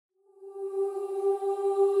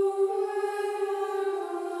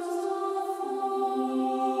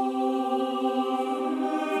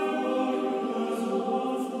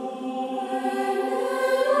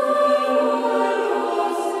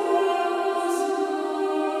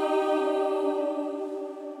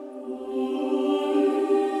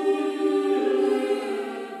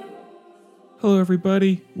Hello,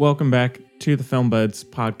 everybody. Welcome back to the Film Buds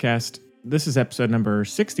podcast. This is episode number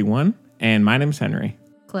 61, and my name is Henry.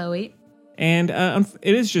 Chloe. And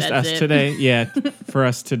it is just That's us it. today. Yeah, for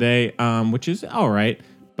us today, which is all right.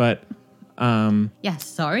 But Yeah,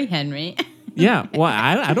 sorry, Henry. yeah, well,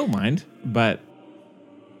 I don't mind. But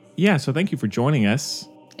yeah, so thank you for joining us.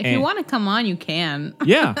 If you want to come on, you can.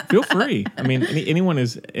 Yeah, feel free. I mean, anyone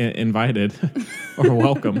is invited or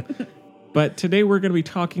welcome. But today we're going to be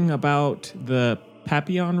talking about the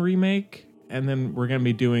Papillon remake, and then we're going to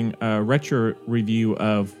be doing a retro review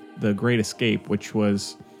of The Great Escape, which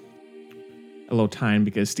was a little time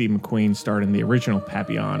because Steve McQueen starred in the original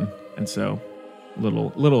Papillon, and so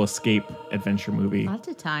little escape adventure movie. Lots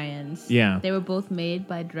of tie-ins. Yeah. They were both made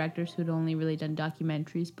by directors who'd only really done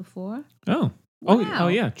documentaries before. Oh, Wow.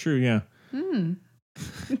 yeah, true, yeah. And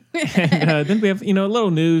then we have, a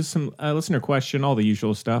little news, some listener question, all the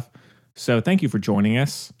usual stuff. So thank you for joining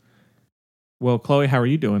us. Well, Chloe, how are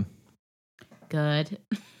you doing? Good.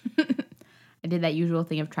 I did that usual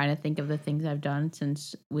thing of trying to think of the things I've done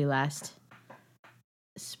since we last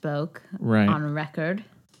spoke on record,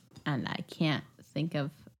 and I can't think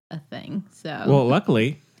of a thing. So, well,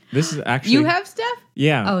 luckily, this is actually you have stuff.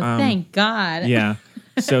 Yeah. Oh, thank God. Yeah.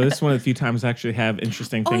 So this is one of the few times I actually have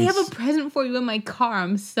interesting things. Oh, I have a present for you in my car.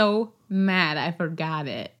 I'm so mad I forgot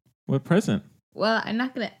it. What present? Well, I'm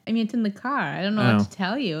not going to... I mean, it's in the car. I don't know what to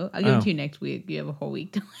tell you. I'll give it to you next week. You have a whole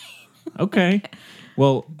week to wait. Okay.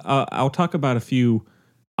 Well, I'll talk about a few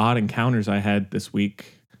odd encounters I had this week.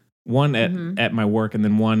 One at my work, and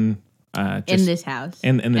then one... just in this house.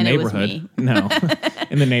 In the neighborhood. It was me. No.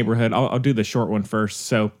 In the neighborhood. I'll do the short one first.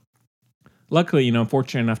 So, luckily, I'm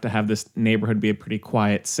fortunate enough to have this neighborhood be a pretty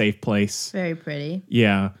quiet, safe place. Very pretty.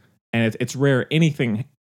 Yeah. And it's rare anything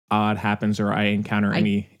odd happens or I encounter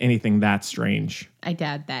anything that strange. I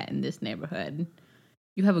doubt that in this neighborhood.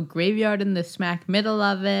 You have a graveyard in the smack middle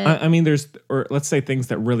of it. I mean, let's say things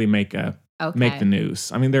that really make the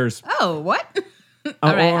news. I mean, there's... Oh, what?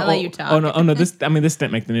 All right, I'll let you talk. Oh no, this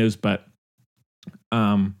didn't make the news, but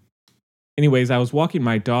anyways, I was walking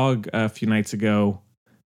my dog a few nights ago,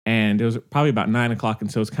 and it was probably about 9:00,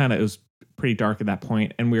 and so it was pretty dark at that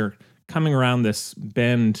point, and we were coming around this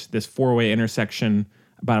bend, this 4-way intersection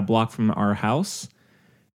about a block from our house,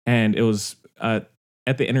 and it was at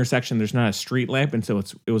the intersection. There's not a street lamp, and so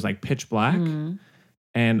it was like pitch black,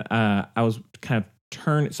 and I was kind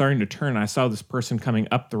of starting to turn. And I saw this person coming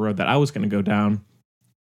up the road that I was going to go down,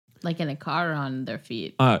 like in a car or on their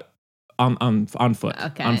feet. On foot.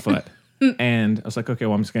 Okay. On foot. And I was like, okay,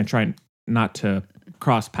 well, I'm just going to try not to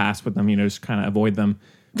cross paths with them, just kind of avoid them.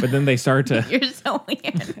 But then they started to... You're so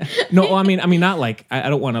weird. No, well, I mean, not like, I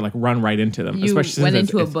don't want to like run right into them. You especially went since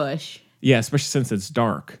into a bush. Yeah, especially since it's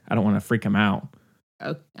dark. I don't want to freak them out.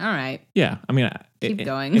 Oh, all right. Yeah, I mean... Keep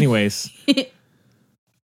going. Anyways.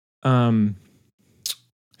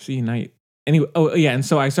 See, night. Anyway, and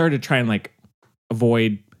so I started to try and like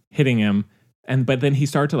avoid hitting him. But then he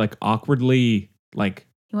started to like awkwardly like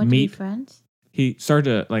You want to be friends? He started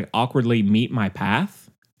to like awkwardly meet my path.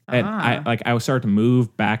 And I started to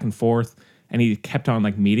move back and forth, and he kept on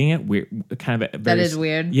like meeting it. Weird, kind of that is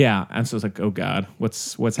weird. Yeah, and so I was like, "Oh God,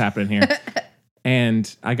 what's happening here?"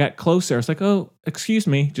 And I got closer. I was like, "Oh, excuse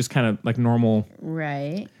me," just kind of like normal,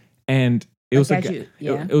 right? And it was like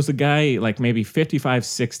it was a guy like maybe 55,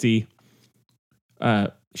 60,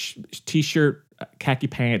 t-shirt, khaki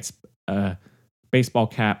pants, baseball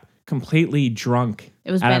cap, completely drunk.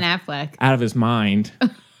 It was Ben Affleck out of his mind,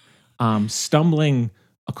 stumbling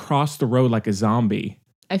across the road like a zombie.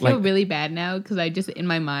 I feel really bad now because I just, in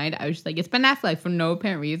my mind, I was just like, it's Ben Affleck for no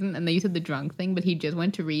apparent reason. And then you said the drunk thing, but he just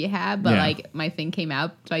went to rehab. But like my thing came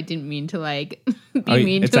out, so I didn't mean to like be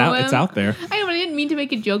mean to him. It's out there. I know, but I didn't mean to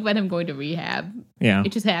make a joke about him going to rehab. Yeah.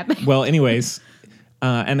 It just happened. Well, anyways,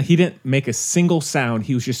 and he didn't make a single sound.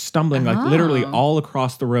 He was just stumbling like literally all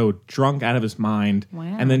across the road, drunk out of his mind. Wow.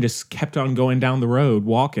 And then just kept on going down the road,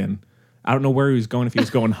 walking. I don't know where he was going, if he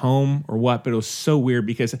was going home or what, but it was so weird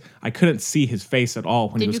because I couldn't see his face at all.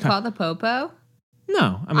 Did you call the popo?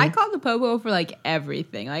 No. I call the popo for like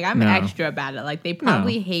everything. Like I'm extra about it. Like they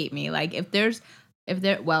probably hate me. Like if there's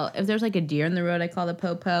like a deer in the road, I call the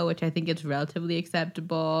popo, which I think is relatively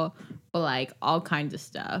acceptable. But like all kinds of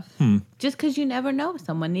stuff. Just because you never know,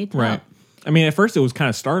 someone needs help. Right. I mean, at first it was kind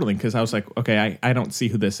of startling because I was like, okay, I don't see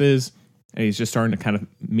who this is. And he's just starting to kind of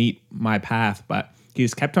meet my path, but he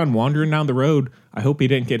just kept on wandering down the road. I hope he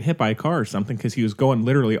didn't get hit by a car or something because he was going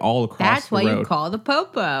literally all across the road. That's why you call the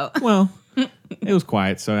popo. Well, it was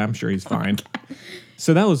quiet, so I'm sure he's fine.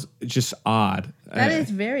 So that was just odd. That is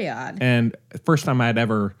very odd. And first time I'd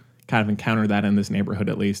ever kind of encountered that in this neighborhood,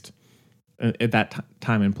 at least at that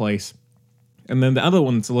time and place. And then the other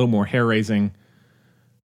one's a little more hair-raising.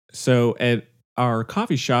 So at our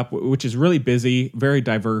coffee shop, which is really busy, very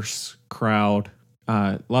diverse crowd,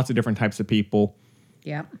 lots of different types of people.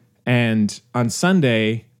 Yep. And on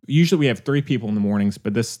Sunday, usually we have 3 people in the mornings,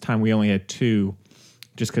 but this time we only had 2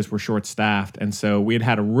 just because we're short-staffed. And so we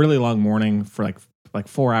had a really long morning for like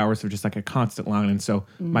 4 hours of just like a constant line. And so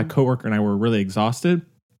my coworker and I were really exhausted.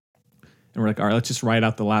 And we're like, all right, let's just ride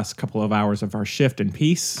out the last couple of hours of our shift in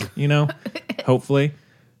peace, hopefully.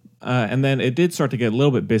 And then it did start to get a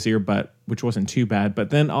little bit busier, which wasn't too bad. But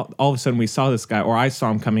then all of a sudden we saw this guy, or I saw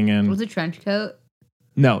him coming in. Was it trench coat?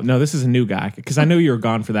 No, this is a new guy. Because I know you were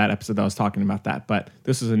gone for that episode that I was talking about that. But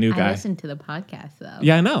this is a new guy. I listened to the podcast, though.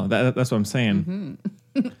 Yeah, I know. That's what I'm saying.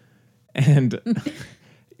 Mm-hmm. And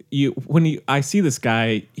I see this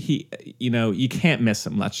guy, you can't miss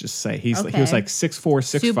him, let's just say. He was like 6'4",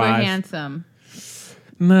 6'5". Super handsome.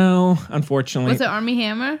 No, unfortunately. Was it Army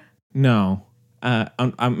Hammer? No.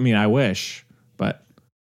 I mean, I wish, but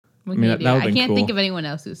that would have been cool. I can't think of anyone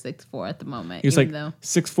else who's 6'4" at the moment. He was 6'4",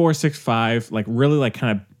 6'5", like really like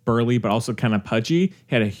kind of burly, but also kind of pudgy.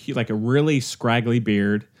 He had a really scraggly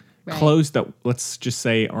beard, right. Clothes that, let's just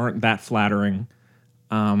say, aren't that flattering.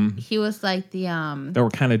 He was like the they were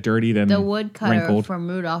kind of dirtied and the woodcutter wrinkled. from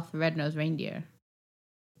Rudolph the Red-Nosed Reindeer.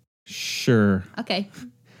 Sure. Okay.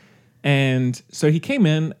 And so he came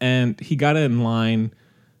in and he got in line,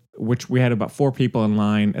 which we had about 4 people in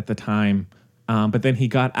line at the time. But then he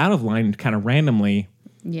got out of line kind of randomly.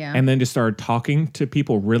 Yeah. And then just started talking to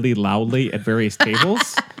people really loudly at various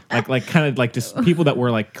tables. like kind of like just people that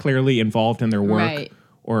were like clearly involved in their work. Right.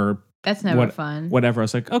 Or that's never fun. Whatever. I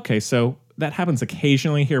was like, okay, so that happens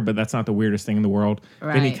occasionally here, but that's not the weirdest thing in the world.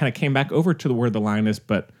 Right. Then he kind of came back over to where the line is,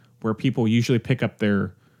 but where people usually pick up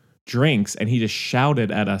their drinks, and he just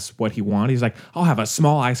shouted at us what he wanted. He's like, I'll have a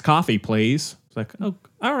small iced coffee, please. It's like, oh,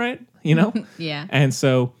 all right, Yeah. And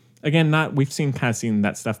so again, we've seen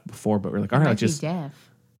that stuff before, but we're like, all right, just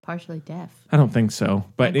partially deaf. I don't think so,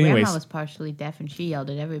 but My anyways, grandma was partially deaf, and she yelled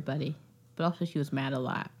at everybody, but also she was mad a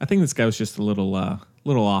lot. I think this guy was just a little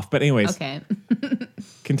off, but anyways, okay.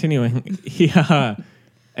 Continuing,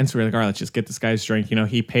 and so we're like, all right, let's just get this guy's drink.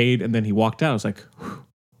 He paid, and then he walked out. I was like, whew,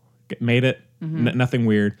 made it. Nothing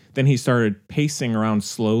weird. Then he started pacing around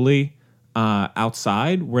slowly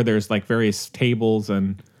outside where there's like various tables,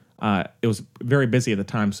 and it was very busy at the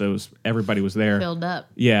time, so everybody was there. Filled up.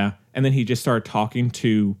 Yeah. And then he just started talking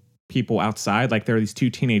to people outside. Like there are these 2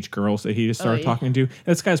 teenage girls that he just started talking to. And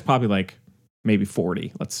this guy's probably like maybe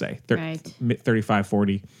 40, let's say. 35,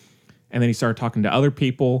 40. And then he started talking to other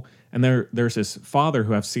people. And there's this father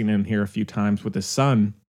who I've seen in here a few times with his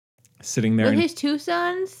son sitting there. With his 2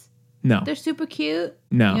 sons? No. They're super cute?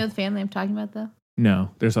 No. You know the family I'm talking about, though?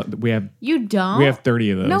 No. You don't? We have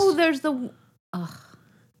 30 of those. No, there's the... Ugh.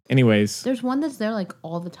 Anyways. There's one that's there like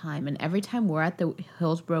all the time. And every time we're at the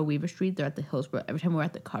Hillsborough Weaver Street, they're at the Hillsborough. Every time we're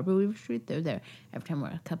at the Carver Weaver Street, they're there. Every time we're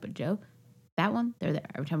at Cup of Joe, that one, they're there.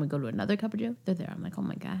 Every time we go to another Cup of Joe, they're there. I'm like, oh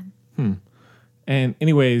my God. And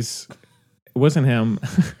anyways, it wasn't him.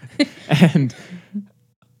 And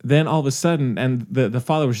then all of a sudden, and the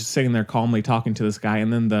father was just sitting there calmly talking to this guy.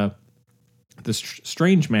 And then the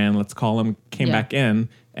strange man, let's call him, came back in.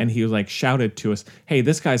 And he was like shouted to us, "Hey,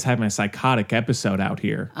 this guy's having a psychotic episode out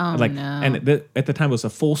here." Oh, like, no. And at the time it was a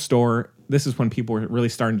full store. This is when people were really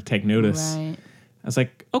starting to take notice. Right. I was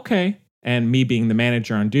like, okay. And me being the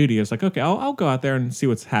manager on duty, I was like, okay, I'll go out there and see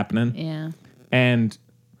what's happening. Yeah. And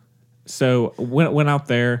so went out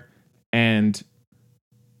there and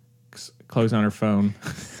closed on her phone.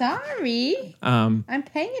 Sorry. I'm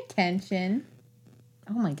paying attention.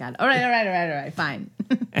 Oh my God. All right. Fine.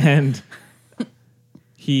 And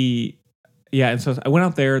and so I went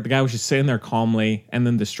out there. The guy was just sitting there calmly, and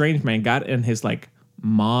then the strange man got in his like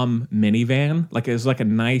mom minivan, like it was like a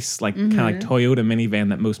nice like kind of like Toyota minivan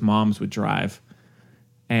that most moms would drive.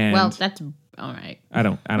 And well, that's all right. I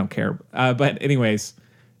don't care. But anyways,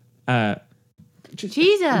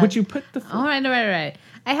 Jesus, would you put the? All right.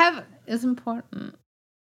 It's important.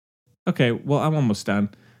 Okay, well, I'm almost done.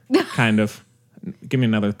 Kind of. Give me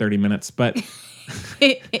another 30 minutes, but.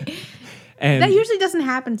 And that usually doesn't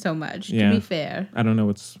happen so much, to be fair. I don't know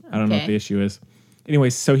what the issue is.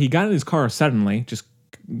 Anyways, so he got in his car suddenly, just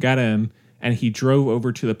got in, and he drove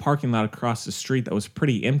over to the parking lot across the street that was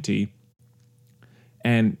pretty empty,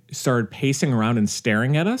 and started pacing around and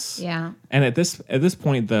staring at us. Yeah. And at this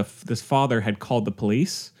point, this father had called the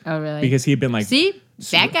police. Oh, really? Because he had been like, see,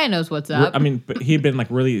 that guy knows what's up. I mean, but he had been like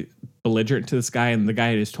really belligerent to this guy, and the guy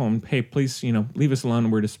had just told him, "Hey, please, leave us alone.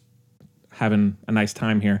 We're just having a nice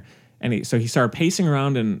time here." And so he started pacing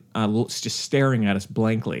around and just staring at us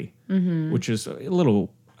blankly, which is a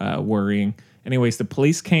little worrying. Anyways, the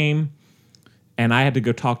police came, and I had to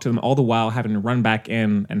go talk to them all the while having to run back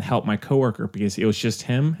in and help my coworker because it was just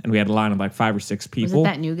him, and we had a line of like 5 or 6 people. Was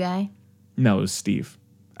it that new guy? No, it was Steve.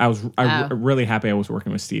 I was really happy I was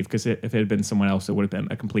working with Steve because if it had been someone else, it would have been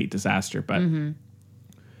a complete disaster. But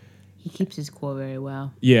he keeps his cool very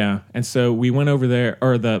well. Yeah, and so we went over there,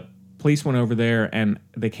 or the police went over there, and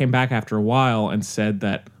they came back after a while and said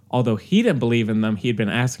that although he didn't believe in them, he had been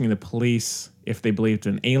asking the police if they believed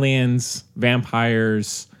in aliens,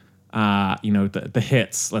 vampires, the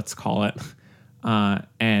hits, let's call it.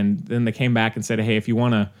 And then they came back and said, hey, if you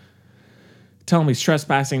want to tell him he's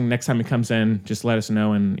trespassing, next time he comes in, just let us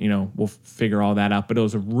know and, we'll figure all that out. But it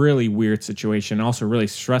was a really weird situation, also really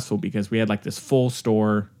stressful because we had like this full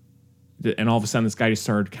store, and all of a sudden this guy just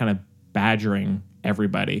started kind of badgering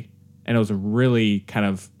everybody. And it was a really kind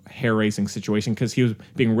of hair-raising situation because he was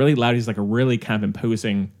being really loud. He's like a really kind of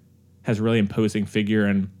imposing figure,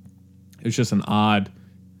 and it was just an odd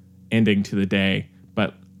ending to the day.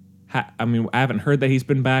 But I haven't heard that he's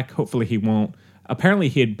been back. Hopefully he won't. Apparently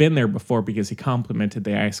he had been there before because he complimented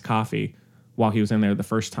the iced coffee while he was in there the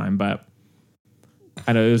first time. But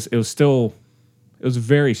I know it was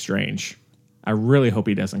very strange. I really hope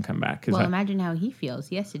he doesn't come back. Well, imagine how he feels.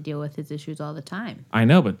 He has to deal with his issues all the time. I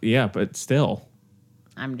know, but still.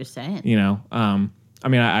 I'm just saying.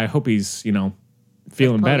 I hope he's,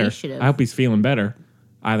 feeling better. I hope he's feeling better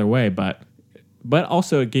either way. But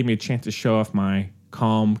also it gave me a chance to show off my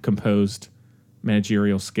calm, composed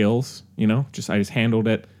managerial skills. I just handled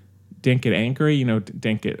it. Didn't get angry,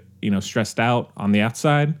 didn't get, stressed out on the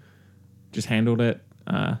outside. Just handled it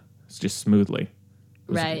just smoothly.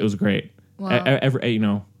 It was great. Well, it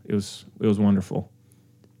was wonderful.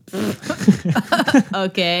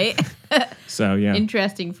 Okay. So yeah.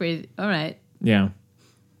 Interesting phrase. All right. Yeah.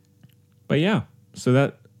 But yeah, so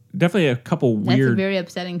that definitely a couple weird. That's a very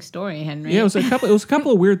upsetting story, Henry. Yeah, it was a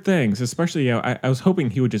couple of weird things. Especially, I was hoping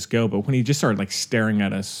he would just go, but when he just started like staring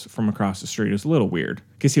at us from across the street, it was a little weird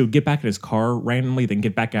because he would get back in his car randomly, then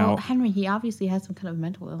get back out. Well, Henry, he obviously has some kind of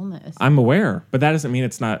mental illness. I'm aware, but that doesn't mean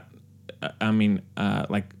it's not.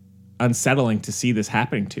 Unsettling to see this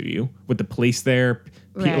happening to you with the police there.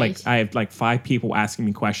 Right. Like I have like 5 people asking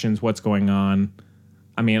me questions. What's going on?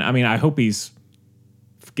 I hope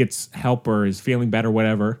gets help or is feeling better,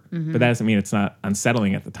 whatever. But that doesn't mean it's not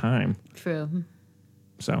unsettling at the time. True.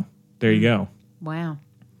 So there you go. Wow.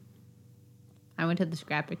 I went to the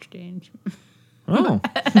scrap exchange. Oh.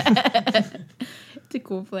 It's a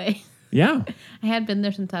cool place. Yeah. I had been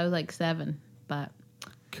there since I was like 7, but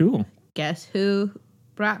cool. Guess who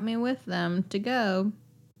brought me with them to go?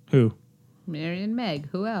 Who? Mary and Meg.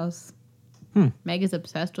 Who else? Meg is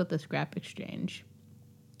obsessed with the scrap exchange.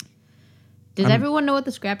 Does everyone know what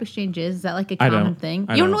the scrap exchange is? Is that like a common thing?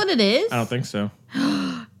 You don't know what it is? I don't think so.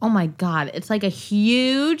 Oh my God. It's like a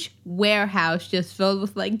huge warehouse just filled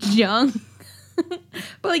with like junk. But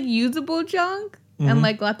like usable junk. And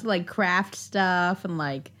like lots of like craft stuff and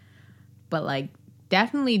like, but like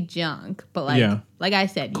definitely junk. But like, like I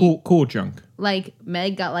said. Cool junk. Like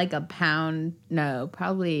Meg got like probably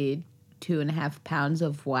 2.5 pounds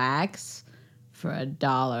of wax for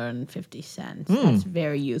 $1.50. That's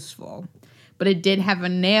very useful. But it did have a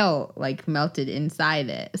nail like melted inside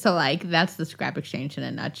it. So like that's the scrap exchange in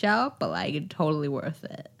a nutshell, but like totally worth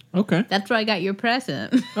it. Okay. That's where I got your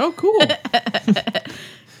present. Oh, cool.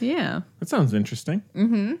 Yeah. That sounds interesting.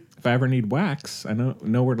 Mm-hmm. If I ever need wax, I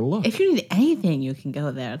know where to look. If you need anything, you can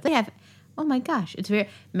go there. They have, oh my gosh, it's very,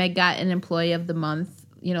 Meg got an employee of the month,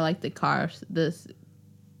 like the cars,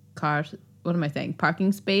 what am I saying?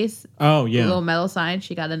 Parking space. Oh, yeah. The little metal sign.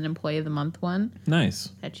 She got an employee of the month one. Nice.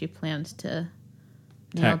 That she plans to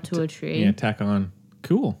nail to a tree. Yeah, tack on.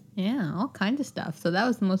 Cool. Yeah, all kinds of stuff. So that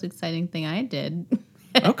was the most exciting thing I did.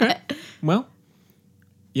 Okay. Well,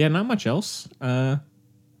 yeah, not much else.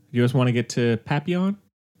 You guys want to get to Papillon?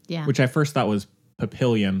 Yeah. Which I first thought was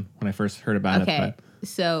Papillon when I first heard about it. Okay.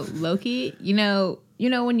 So Loki, you know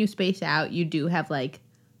when you space out, you do have like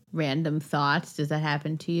random thoughts. Does that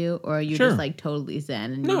happen to you? Or are you just like totally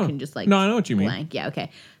zen and you can just like I know what you mean. Blank? Yeah,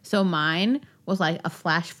 okay. So mine was like a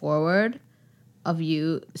flash forward of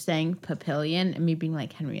you saying Papillon and me being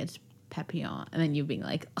like, Henry, it's Papillon. And then you being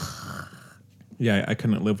like, ugh. Yeah, I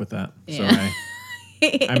couldn't live with that. Yeah. So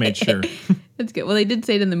I made sure. That's good. Well, they did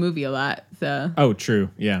say it in the movie a lot, so. Oh, true.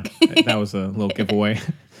 Yeah. That was a little giveaway.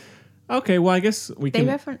 Okay, well, I guess we can...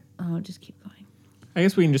 just keep going. I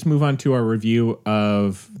guess we can just move on to our review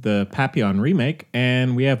of the Papillon remake,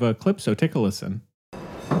 and we have a clip, so take a listen. I'm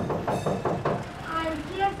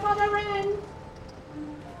here for the ring.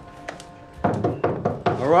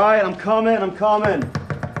 All right, I'm coming.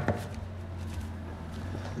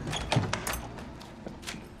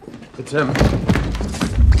 It's him.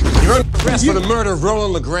 You're under arrest for the murder of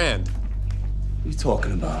Roland LeGrand. What are you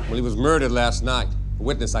talking about? Well, he was murdered last night. A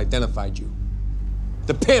witness identified you.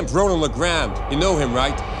 The pimp, Roland LeGrand. You know him,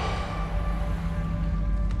 right?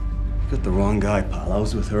 You got the wrong guy, pal. I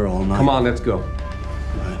was with her all night. Come on, let's go. All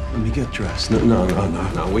right, let me get dressed.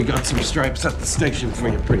 No. We got some stripes at the station for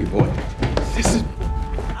you, pretty boy. This is...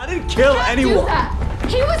 I didn't kill anyone. Do that.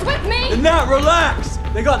 He was with me. Annette, relax.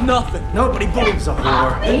 They got nothing. Nobody believes a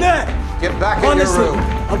whore. Annette! Get back in Honestly, your room.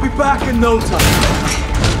 I'll be back in no time.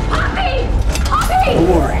 Poppy! Poppy! Don't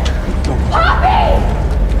worry. Don't worry.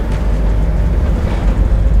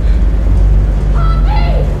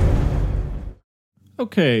 Poppy!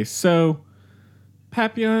 Okay, so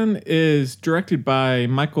Papillon is directed by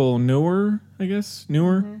Michael Neuer, I guess,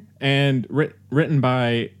 and written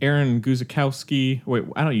by Aaron Guzikowski. Wait,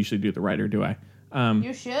 I don't usually do the writer, do I?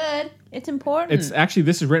 You should. It's important. It's actually,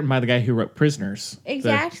 this is written by the guy who wrote Prisoners.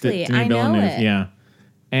 Exactly. Denis I know Villeneuve, it. Yeah.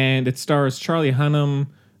 And it stars Charlie Hunnam,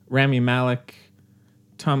 Rami Malek,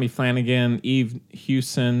 Tommy Flanagan, Eve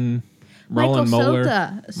Hewson, Roland Muller.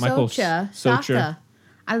 Socha.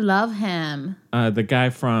 I love him. The guy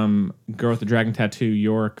from Girl with the Dragon Tattoo,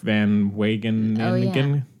 Yorick Van Wagen. Oh,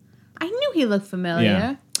 yeah. I knew he looked familiar.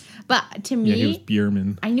 Yeah. But to me, Yeah, he was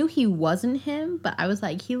Bierman. I knew he wasn't him, but I was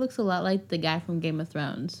like, he looks a lot like the guy from Game of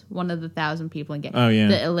Thrones. One of the 1,000 people in Game. Oh, yeah.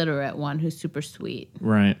 The illiterate one who's super sweet.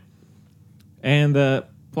 Right. And the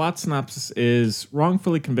plot synopsis is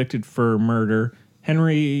wrongfully convicted for murder.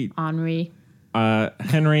 Henry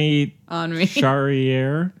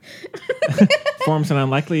Charriere forms an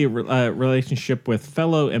unlikely relationship with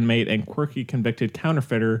fellow inmate and quirky convicted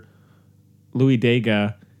counterfeiter Louis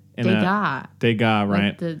Degas. Degas, right?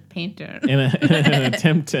 Like the painter. in an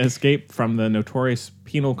attempt to escape from the notorious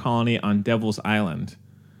penal colony on Devil's Island.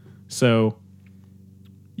 So,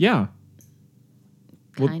 yeah.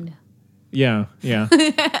 Kind of. Yeah.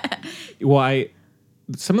 Well,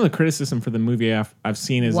 some of the criticism for the movie I've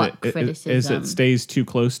seen is it stays too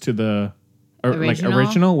close to the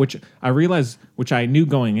original, which I realized, which I knew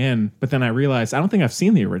going in, but then I realized I don't think I've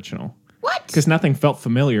seen the original. What? Because nothing felt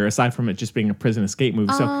familiar aside from it just being a prison escape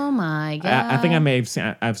movie. So oh my god! I think I may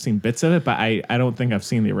have I've seen bits of it, but I don't think I've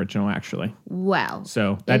seen the original actually. Well,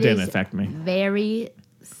 so that didn't affect me. Very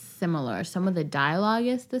similar. Some of the dialogue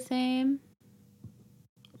is the same.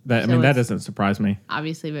 That that doesn't surprise me.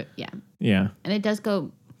 Obviously, but yeah. Yeah. And it does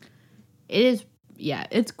go. It is, yeah.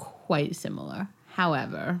 It's quite similar.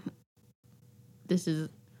 However, I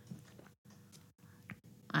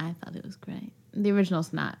thought it was great. The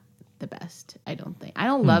original's not the best. I don't think. I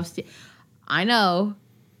don't love Steve. I know.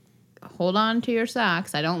 Hold on to your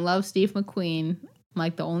socks. I don't love Steve McQueen. I'm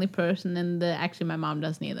like the only person in the. Actually, my mom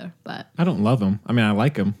doesn't either. But I don't love him. I mean, I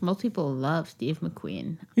like him. Most people love Steve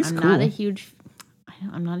McQueen. He's cool.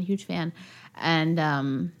 I'm not a huge fan,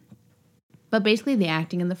 and but basically the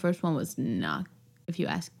acting in the first one was not. If you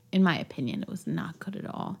ask, in my opinion, it was not good at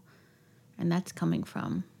all, and that's coming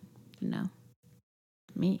from,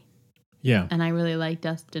 me. Yeah. And I really like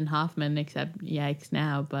Dustin Hoffman, except yikes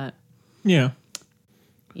now, but yeah.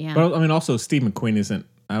 Yeah. But I mean, also Steve McQueen isn't.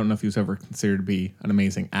 I don't know if he was ever considered to be an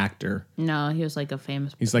amazing actor. No, he was like a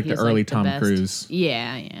famous. He's like the early Tom Cruise.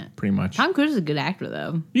 Yeah. Pretty much. Tom Cruise is a good actor,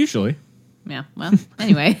 though. Usually. Yeah. Well,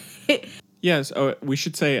 anyway. Yes. Oh, we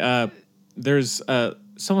should say there's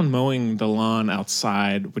someone mowing the lawn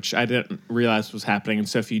outside, which I didn't realize was happening. And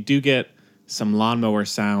so if you do get some lawnmower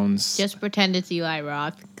sounds, just pretend it's Eli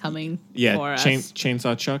Roth coming for us.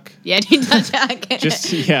 Chainsaw Chuck. Yeah, Chainsaw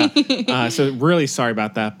Chuck. So really sorry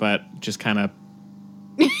about that, but just kind of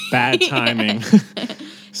bad timing.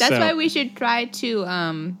 That's why we should try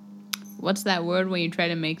to what's that word when you try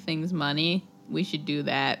to make things money? We should do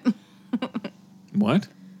that. What?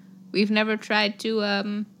 We've never tried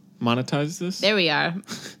to monetize this? There we are.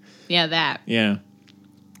 Yeah, that. Yeah.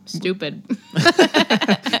 Stupid.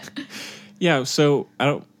 Yeah, so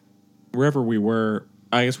wherever we were,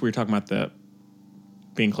 I guess we were talking about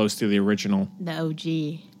being close to the original. The OG.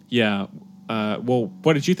 Yeah. Well,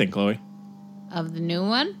 what did you think, Chloe? Of the new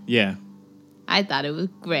one? Yeah. I thought it was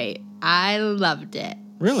great. I loved it.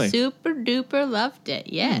 Really? Super duper loved it.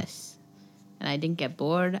 Yes. And I didn't get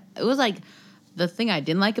bored. It was like the thing I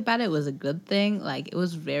didn't like about it was a good thing. Like, it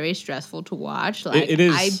was very stressful to watch. Like, it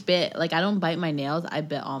is. I don't bite my nails. I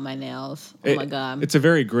bit all my nails. Oh my God. It's a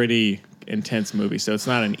very gritty, intense movie, so it's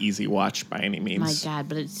not an easy watch by any means. My God,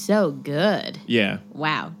 but it's so good. Yeah.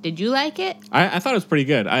 Wow. Did you like it? I thought it was pretty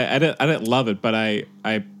good. I didn't love it, but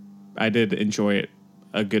I did enjoy it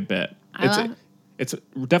a good bit. It's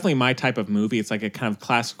definitely my type of movie. It's like a kind of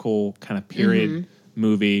classical kind of period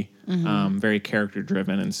movie. very character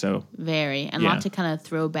driven, and so lots of kind of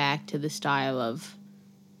throwback to the style of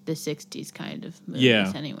the 60s kind of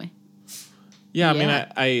movies. Anyway. Yeah, I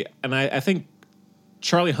mean, I think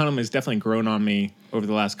Charlie Hunnam has definitely grown on me over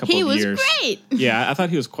the last couple of years. He was great. Yeah, I thought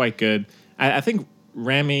he was quite good. I think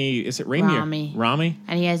Rami, is it Rami? Rami?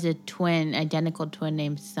 And he has a identical twin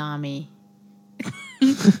named Sami.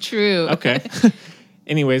 True. Okay.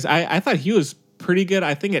 Anyways, I thought he was pretty good.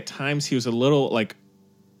 I think at times he was a little,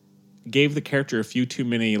 gave the character a few too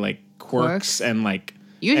many, quirks and,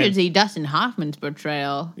 You should see Dustin Hoffman's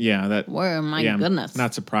portrayal. Yeah, goodness.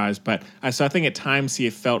 Not surprised, but so I think at times he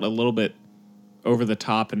felt a little bit over the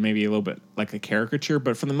top and maybe a little bit like a caricature,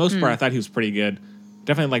 but for the most part, I thought he was pretty good.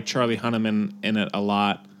 Definitely like Charlie Hunnam in it a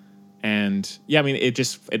lot, and I mean,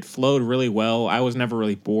 it flowed really well. I was never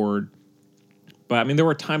really bored, but I mean, there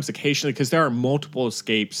were times occasionally because there are multiple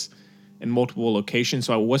escapes in multiple locations,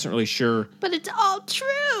 so I wasn't really sure. But it's all true.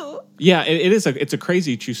 Yeah, it's a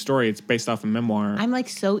crazy true story. It's based off a memoir. I'm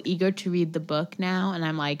so eager to read the book now, and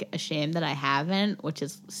I'm ashamed that I haven't, which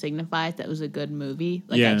signifies that it was a good movie.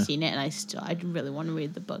 I've seen it, and I really want to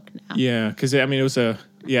read the book now. Yeah, because I mean it was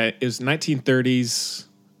 1930s,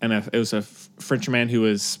 and it was a Frenchman who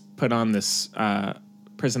was put on this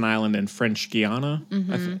prison island in French Guiana,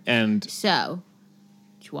 and so,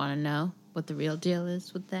 do you want to know what the real deal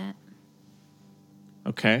is with that?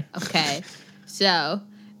 Okay. So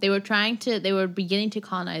they were beginning to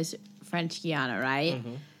colonize French Guiana, right?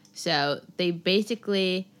 Mm-hmm. So they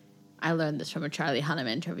basically, I learned this from a Charlie Hunnam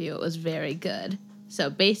interview. It was very good. So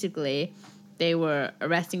basically, they were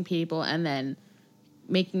arresting people and then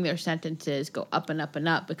making their sentences go up and up and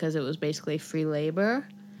up because it was basically free labor.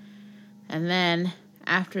 And then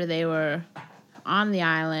after they were on the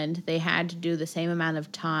island, they had to do the same amount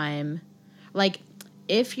of time.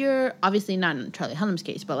 If you're obviously not in Charlie Hunnam's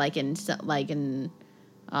case, but in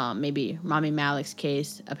maybe Rami Malek's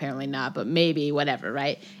case, apparently not, but maybe whatever,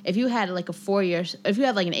 right? If you had an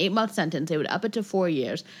 8-month sentence, they would up it to 4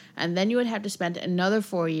 years, and then you would have to spend another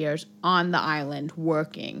 4 years on the island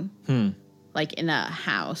working, in a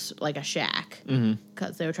house, a shack,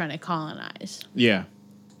 because they were trying to colonize. Yeah.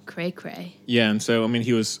 Cray. Yeah, and so I mean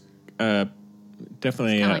he was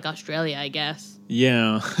definitely kind of like Australia, I guess.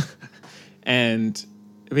 Yeah, and.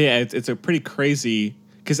 Yeah, it's a pretty crazy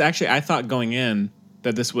because actually I thought going in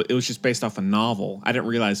that it was just based off a novel. I didn't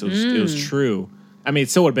realize it was true. I mean, it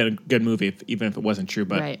still would have been a good movie even if it wasn't true,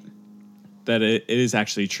 but that it is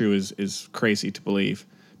actually true is crazy to believe.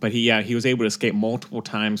 But he was able to escape multiple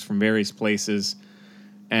times from various places,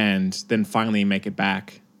 and then finally make it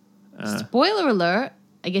back. Spoiler alert!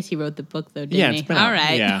 I guess he wrote the book though, didn't he? It's been all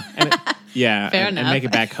right. Yeah, Fair enough. And make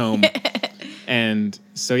it back home. And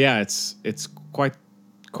so it's quite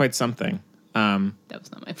something. That was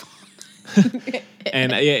not my fault.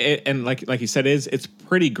 and like you said, it's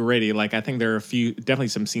pretty gritty. I think there are definitely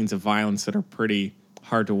some scenes of violence that are pretty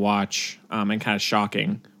hard to watch and kind of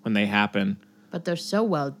shocking when they happen. But they're so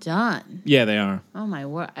well done. Yeah, they are. Oh my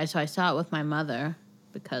word! So I saw it with my mother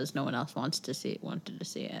because no one else wanted to see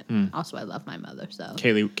it. Also, I love my mother, so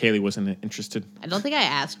Kaylee wasn't interested. I don't think I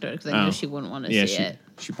asked her because I knew she wouldn't want to see it.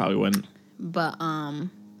 She probably wouldn't. But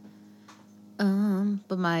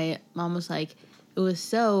my mom was like, it was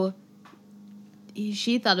so.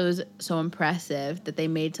 She thought it was so impressive that they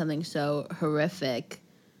made something so horrific,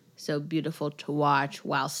 so beautiful to watch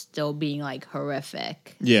while still being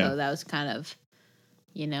horrific. Yeah. So that was kind of,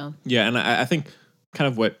 Yeah, and I think kind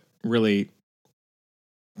of what really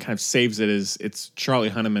kind of saves it is it's Charlie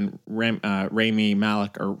Hunnam and Rami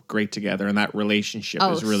Malek are great together, and that relationship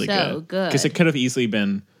is really so good. Because it could have easily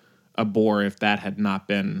been a bore if that had not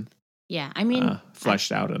been. Yeah, I mean,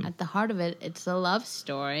 fleshed out. At the heart of it, it's a love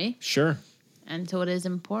story. Sure. And so it is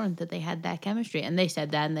important that they had that chemistry. And they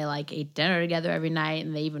said that, and they ate dinner together every night,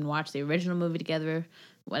 and they even watched the original movie together,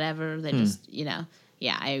 whatever. They just, yeah,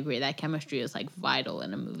 I agree. That chemistry is vital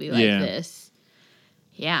in a movie like this.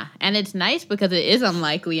 Yeah. And it's nice because it is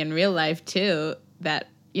unlikely in real life, too, that,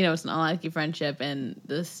 it's an unlikely friendship in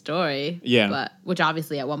the story. Yeah. But, which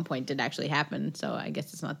obviously at one point did actually happen. So I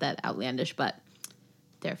guess it's not that outlandish, but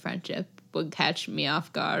their friendship would catch me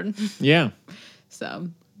off guard. Yeah. So,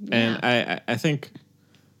 yeah. And I think,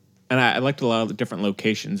 and I liked a lot of the different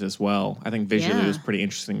locations as well. I think visually it was pretty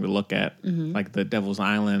interesting to look at, like the Devil's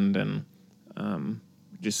Island and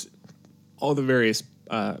just all the various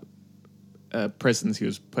prisons he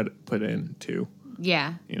was put into.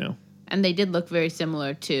 Yeah. You know. And they did look very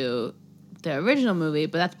similar to the original movie,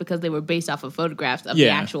 but that's because they were based off of photographs of the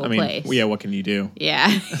actual place. Yeah, what can you do?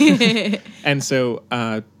 Yeah. And so,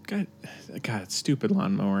 God, stupid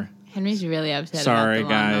lawnmower. Henry's really upset Sorry, about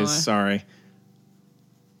the lawnmower. guys. Sorry.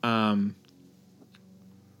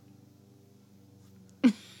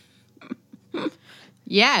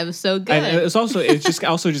 Yeah, it was so good. And it's just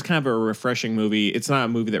kind of a refreshing movie. It's not a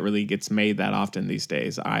movie that really gets made that often these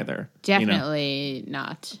days either. Definitely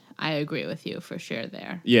not. I agree with you for sure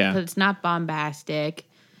there. Yeah. Because it's not bombastic,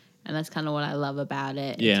 and that's kind of what I love about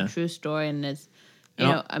it. Yeah. It's a true story, and it's,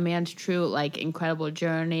 a man's true, like, incredible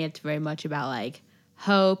journey. It's very much about, like,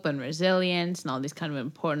 hope and resilience and all these kind of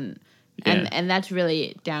important... Yeah. And that's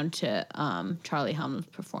really down to Charlie Hunnam's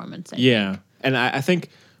performance, I Yeah. think. And I think...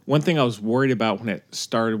 One thing I was worried about when it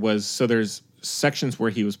started was, so there's sections where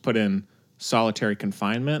he was put in solitary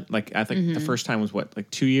confinement. Like, I think the first time was,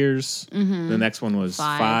 2 years? Mm-hmm. The next one was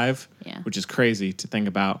 5, which is crazy to think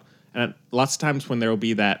about. And lots of times when there will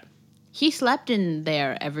be that... He slept in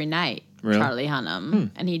there every night, really? Charlie Hunnam,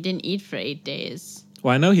 and he didn't eat for 8 days.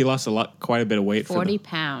 Well, I know he lost quite a bit of weight. 40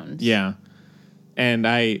 pounds. Yeah. And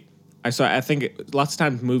I think lots of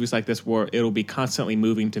times movies like this where it'll be constantly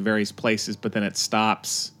moving to various places, but then it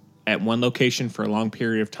stops at one location for a long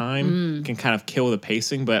period of time, can kind of kill the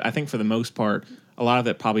pacing. But I think for the most part, a lot of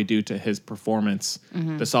it probably due to his performance.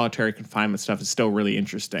 The solitary confinement stuff is still really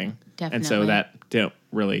interesting. Definitely. And so that didn't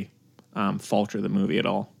really falter the movie at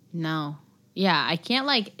all. No. Yeah, I can't,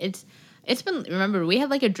 it's been, remember, we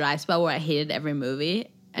had, a dry spell where I hated every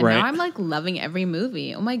movie. And now I'm, loving every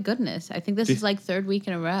movie. Oh, my goodness. I think this is, third week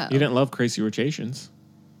in a row. You didn't love Crazy Rich Asians.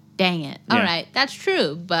 Dang it. Yeah. All right. That's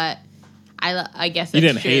true, but... I guess that's you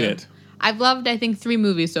didn't true. hate it. I've loved, I think, 3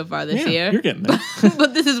 movies so far this year. You're getting there.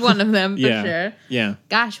 But this is one of them, for sure. Yeah.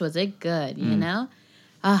 Gosh, was it good, you know?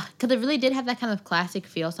 Because it really did have that kind of classic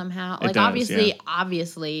feel somehow. It does,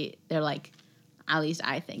 obviously, they're at least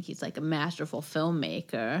I think he's a masterful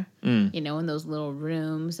filmmaker, in those little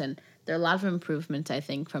rooms. And there are a lot of improvements, I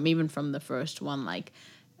think, from the first one,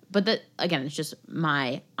 but that, again, it's just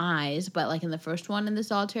my eyes. But, in the first one in the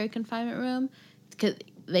solitary confinement room, because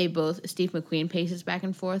Steve McQueen paces back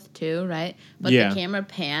and forth too, right? But the camera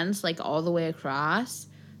pans all the way across,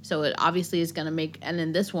 so it obviously is going to make. And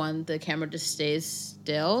in this one, the camera just stays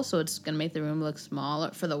still, so it's going to make the room look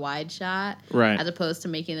smaller for the wide shot, right? As opposed to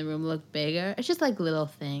making the room look bigger. It's just little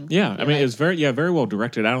things. Yeah, I mean, it was very well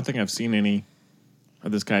directed. I don't think I've seen any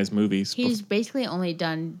of this guy's movies. He's basically only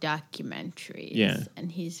done documentaries, and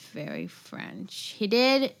he's very French.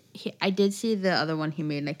 I did see the other one he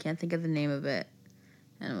made, and I can't think of the name of it.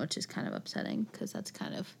 And which is kind of upsetting because that's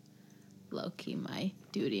kind of low-key my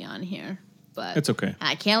duty on here. But it's okay.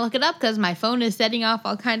 I can't look it up because my phone is setting off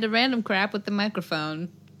all kind of random crap with the microphone.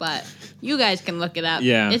 But you guys can look it up.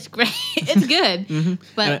 Yeah. It's great. It's good.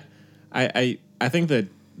 But I think that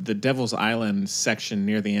the Devil's Island section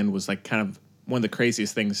near the end was kind of one of the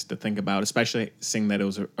craziest things to think about, especially seeing that it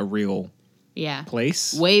was a real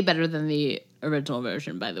place. Way better than the original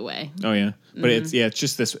version, by the way. Oh yeah, but it's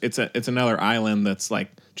just this. It's another island that's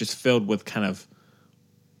just filled with kind of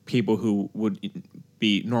people who would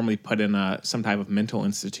be normally put in some type of mental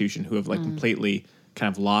institution who have completely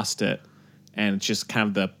kind of lost it, and it's just kind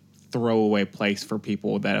of the throwaway place for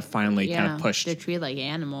people that have finally kind of pushed. They're treated like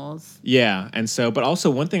animals. Yeah, and so, but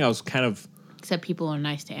also one thing I was kind of except people are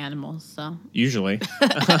nice to animals, so usually.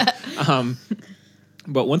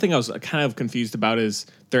 But one thing I was kind of confused about is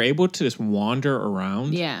they're able to just wander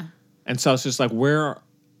around. Yeah. And so it's just where are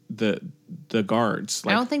the guards?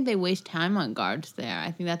 I don't think they waste time on guards there. I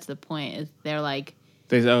think that's the point. Is they're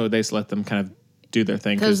they just let them kind of do their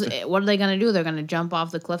thing. Because what are they going to do? They're going to jump off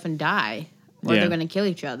the cliff and die, or they're going to kill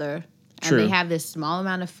each other. True. And they have this small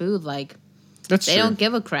amount of food. That's they true. don't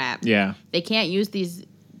give a crap. Yeah. They can't use these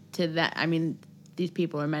to that. I mean, these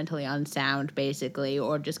people are mentally unsound, basically,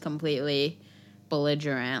 or just completely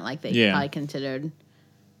belligerent, they probably considered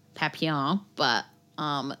Papillon, but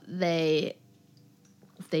they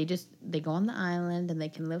go on the island and they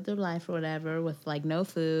can live their life or whatever with no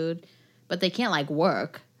food, but they can't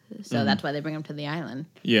work, so that's why they bring them to the island.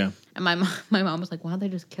 Yeah. And my mom was like, "Why don't they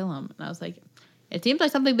just kill them?" And I was like, "It seems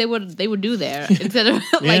like something they would do there instead of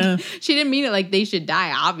she didn't mean it they should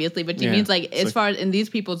die, obviously, but she means as far as in these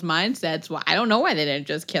people's mindsets. Well, I don't know why they didn't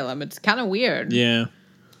just kill him. It's kind of weird." Yeah.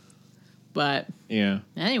 But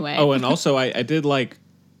anyway. Oh, and also I did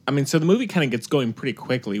so the movie kind of gets going pretty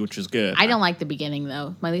quickly, which is good. I don't like the beginning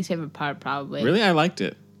though. My least favorite part, probably. Really, I liked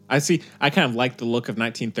it. I kind of liked the look of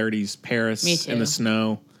 1930s Paris in the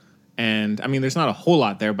snow, and I mean, there's not a whole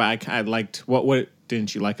lot there, but I liked what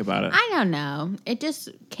didn't you like about it? I don't know. It just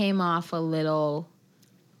came off a little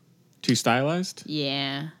too stylized.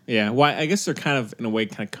 Yeah. Yeah. Well, I guess they're kind of in a way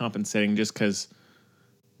kind of compensating just because.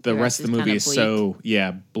 The rest of the movie is so,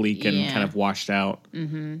 bleak and kind of washed out.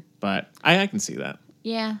 Mm-hmm. But I can see that.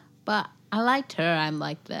 Yeah, but I liked her. I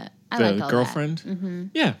liked that the girlfriend. Mm-hmm.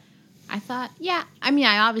 Yeah. I thought, yeah. I mean,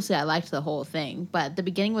 I liked the whole thing, but the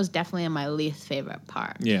beginning was definitely my least favorite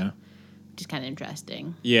part. Yeah. Which is kind of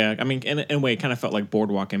interesting. Yeah, I mean, in a way, it kind of felt like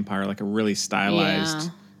Boardwalk Empire, like a really stylized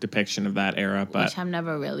depiction of that era. But which I'm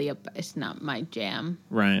never really, it's not my jam.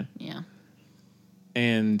 Right. Yeah.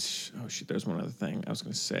 And, oh, shoot, there's one other thing I was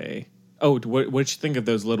going to say. Oh, what did you think of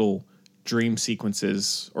those little dream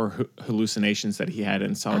sequences or hallucinations that he had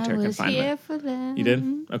in solitary confinement? Here for them. You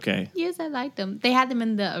did? Okay. Yes, I liked them. They had them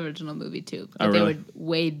in the original movie too, but Oh, really? they were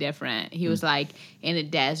way different. He was like in a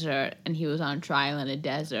desert, and he was on trial in a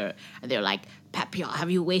desert, and they were like, "Papillon,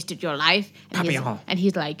 have you wasted your life?" And Papillon.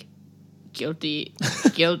 he's like, "Guilty,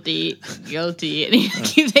 guilty, guilty," and he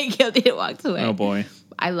keeps saying guilty and walks away. Oh, boy.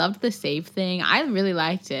 I loved the save thing. I really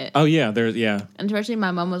liked it. Oh, yeah. Yeah. Unfortunately,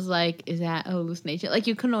 my mom was like, "Is that a hallucination?" Like,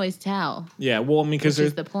 you couldn't always tell. Yeah, well, I mean, because Which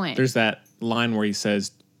is the point. There's that line where he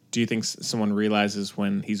says, "Do you think someone realizes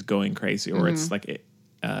when he's going crazy, or it's like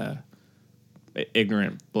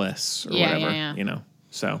ignorant bliss or whatever?" Yeah. You know,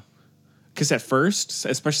 so because at first,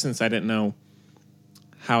 especially since I didn't know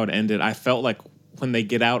how it ended, I felt like when they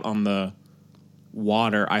get out on the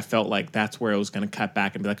water, I felt like that's where it was going to cut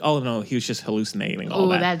back and be like, "Oh no, he was just hallucinating all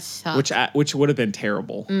that." That sucks. Which would have been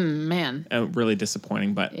terrible. Man. Really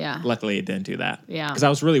disappointing, but luckily it didn't do that. Yeah. Because I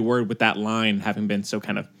was really worried with that line having been so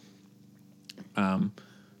kind of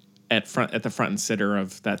at the front and center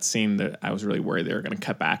of that scene, that I was really worried they were going to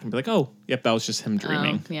cut back and be like, "Oh, yep, that was just him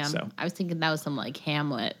dreaming." Yeah. So I was thinking that was some like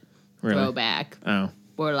Hamlet Really? throwback. Oh.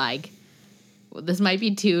 Or like, well, this might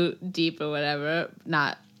be too deep or whatever.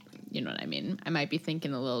 Not, you know what I mean? I might be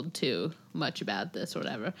thinking a little too much about this or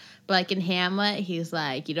whatever. But like in Hamlet, he's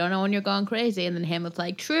like, "You don't know when you're going crazy." And then Hamlet's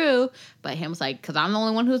like, "True." But Hamlet's like, "Because I'm the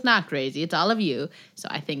only one who's not crazy. It's all of you." So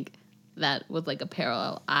I think that was like a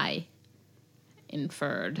parallel I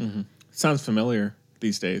inferred. Mm-hmm. Sounds familiar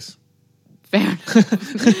these days. Fair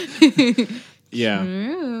enough. Yeah.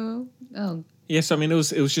 True. Oh. Yeah, so I mean, it was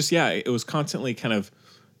just, it was constantly kind of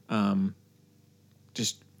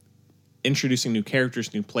just introducing new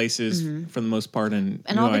characters, new places for the most part, and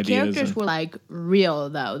new all the ideas. characters were like real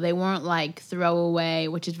though. They weren't like throwaway,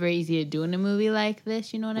 which is very easy to do in a movie like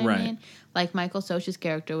this. You know what I Right. mean? Like Michael Socha's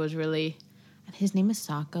character was really. His name is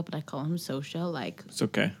Sokka, but I call him Socha. Like, It's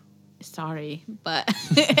okay. sorry, but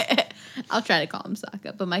I'll try to call him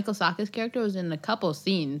Sokka. But Michael Sokka's character was in a couple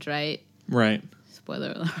scenes, right? Right.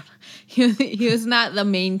 Spoiler alert. He was not the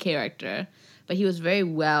main character, but he was very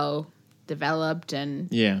well developed, and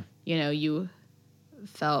Yeah. you know, you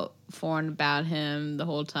felt foreign about him the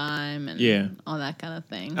whole time, and all that kind of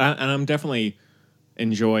thing. And I'm definitely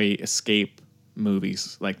enjoy escape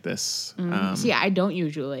movies like this. See, I don't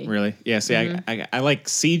usually. Really? Yeah, see, I like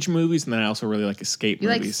siege movies, and then I also really like escape You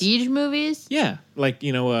movies. like siege movies? Yeah, like,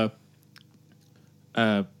 you know,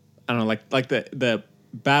 I don't know, like the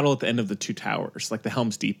battle at the end of the Two Towers, like the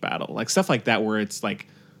Helm's Deep battle, like stuff like that, where it's like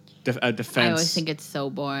a defense. I always think it's so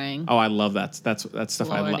boring. Oh, I love that. That's stuff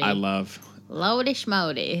Lordy. I love. Loady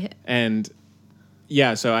schmody. And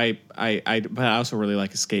yeah, so but I also really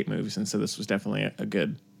like escape movies, and so this was definitely a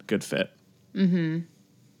good fit. Mm-hmm.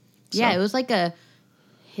 Yeah, it was like a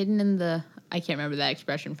hidden in the. I can't remember that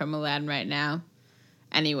expression from Aladdin right now.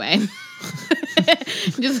 Anyway,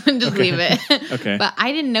 just leave it. Okay. But I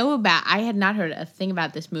had not heard a thing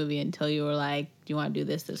about this movie until you were like, "Do you want to do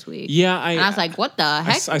this week?" Yeah, and I was like, "What the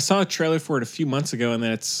heck?" I saw a trailer for it a few months ago, and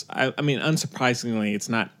then I mean, unsurprisingly, it's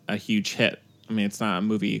not a huge hit. I mean, it's not a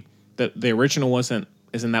movie that the original isn't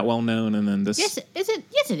that well known, and then this. Yes, is it?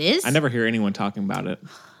 Yes, it is. I never hear anyone talking about it.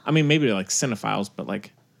 I mean, maybe like cinephiles, but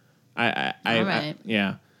like,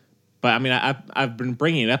 yeah. But I mean, I've been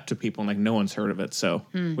bringing it up to people, and like no one's heard of it, so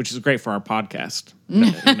which is great for our podcast.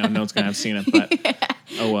 No one's gonna have seen it, but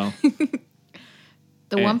oh well.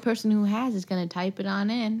 The one person who has is gonna type it on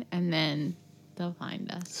in, and then they'll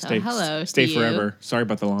find us. So hello, stay to forever. You. Sorry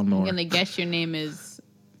about the lawnmower. I'm gonna guess your name is.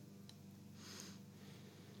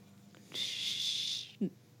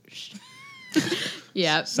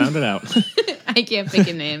 Yeah. Sound it out. I can't pick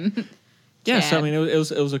a name. Yeah, so I mean, it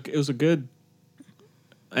was a good,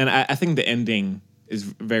 and I think the ending is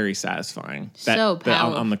very satisfying. So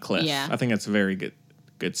powerful on the cliff. Yeah. I think that's a very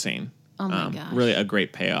good scene. Oh my gosh. Really a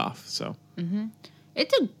great payoff. So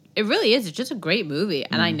It really is. It's just a great movie,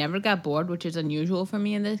 and I never got bored, which is unusual for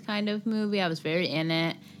me in this kind of movie. I was very in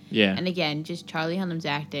it. Yeah. And again, just Charlie Hunnam's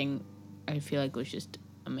acting, I feel like was just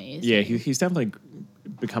amazing. Yeah, he's definitely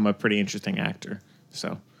become a pretty interesting actor.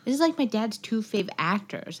 So this is like my dad's two fave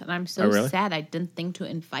actors, and I'm so really? sad I didn't think to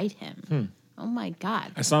invite him. Oh my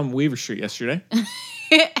god! I saw him Weaver Street yesterday.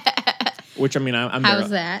 Which I mean, I'm How's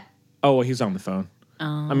there. that? Oh, well, he's on the phone.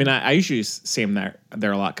 I mean, I usually see him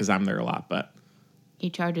there a lot because I'm there a lot, but he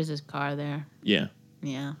charges his car there. Yeah.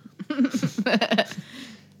 Yeah.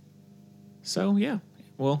 So yeah.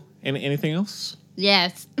 Well, anything else?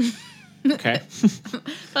 Yes. Okay.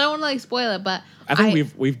 I don't want to like spoil it, but I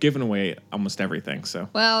think we've given away almost everything. So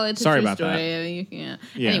well, it's sorry a true about story. that. I mean, you can,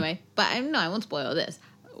 Yeah. Anyway, but I won't spoil this.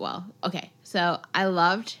 Well, okay. So I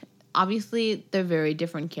loved. Obviously, they're very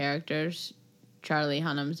different characters. Charlie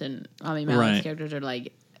Hunnam's and Rami Malek's Right. characters are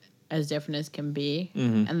like as different as can be,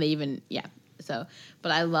 Mm-hmm. and they even So,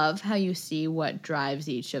 but I love how you see what drives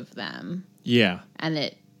each of them, Yeah. and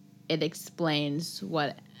it explains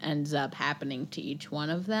what ends up happening to each one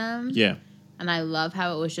of them. Yeah. And I love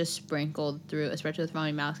how it was just sprinkled through, especially with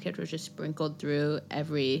Rami Malek's character, was just sprinkled through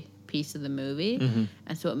every piece of the movie. Mm-hmm.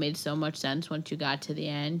 And so it made so much sense once you got to the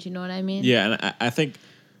end. You know what I mean? Yeah, and I think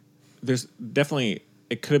there's definitely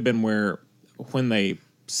it could have been where when they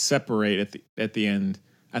separate at the end,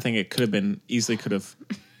 I think it could have been easily could have.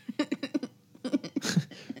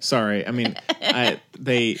 Sorry, I mean,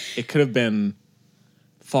 it could have been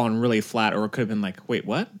fallen really flat, or it could have been like, wait,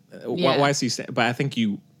 what? Yeah. Why is he? But I think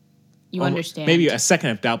you understand. maybe a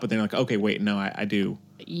second of doubt, but then you're like, okay, wait, no, I do.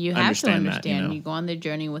 You have understand to that, understand. you know? You go on the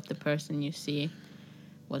journey with the person, you see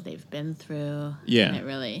what they've been through. Yeah.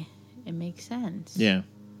 And it makes sense. Yeah.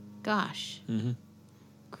 Gosh. Mm-hmm.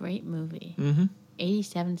 Great movie. Mm-hmm.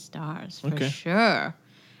 87 stars for Okay. sure.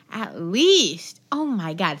 At least. Oh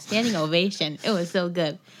my God. Standing ovation. It was so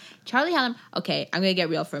good. Charlie Hunnam. Okay, I'm going to get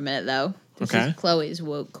real for a minute though. This Okay. is Chloe's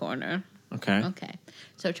woke corner. Okay. Okay.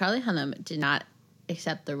 So Charlie Hunnam did not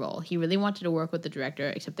accept the role. He really wanted to work with the director,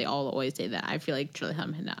 except they all always say that. I feel like Charlie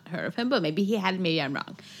Hunnam had not heard of him, but maybe he had, maybe I'm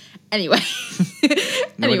wrong. Anyway.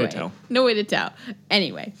 No way to tell. No way to tell.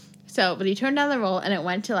 Anyway. So, but he turned down the role and it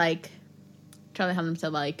went to like, Charlie Hunnam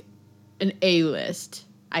said like an A-list.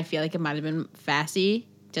 I feel like it might have been Fassy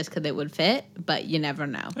just because it would fit, but you never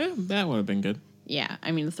know. Yeah, that would have been good. Yeah,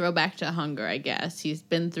 I mean, throwback to Hunger, I guess. He's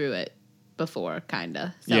been through it before, kind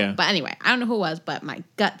of. So, Yeah. But anyway, I don't know who it was, but my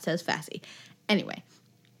gut says Fassy. Anyway,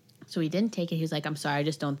 so he didn't take it. He was like, I'm sorry, I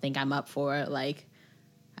just don't think I'm up for it. Like,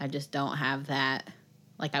 I just don't have that.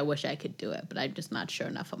 Like, I wish I could do it, but I'm just not sure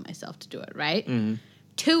enough of myself to do it, right? Mm-hmm.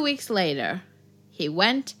 2 weeks later, he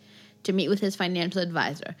went to meet with his financial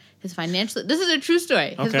advisor. This is a true story.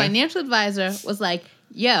 His Okay. financial advisor was like,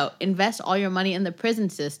 yo, invest all your money in the prison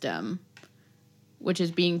system, which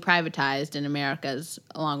is being privatized in America's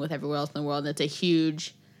along with everywhere else in the world. It's a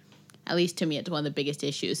huge, at least to me, it's one of the biggest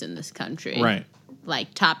issues in this country. Right.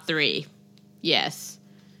 Like top 3. Yes.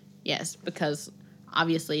 Yes, because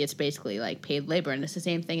obviously it's basically like paid labor, and it's the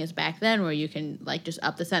same thing as back then where you can like just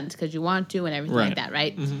up the sentence because you want to and everything like Right. that,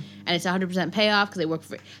 right? Mm-hmm. And it's 100% payoff because they work for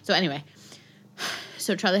free. So anyway,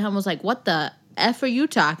 so Charlie Hunnam was like, what the F are you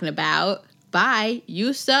talking about? Bye.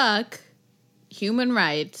 You suck. Human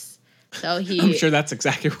rights. So he... I'm sure that's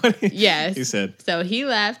exactly what Yes. he said. So he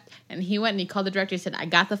left, and he went and he called the director. He said, I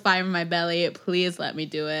got the fire in my belly. Please let me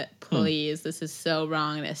do it. Please. This is so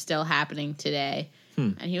wrong, and it's still happening today.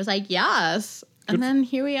 And he was like, yes. And then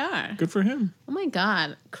here we are. Good for him. Oh, my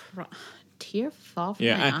God. Tear fall from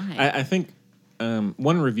my eye. Yeah, I think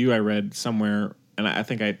one review I read somewhere, and I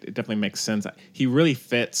think it definitely makes sense. He really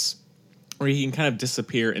fits, or he can kind of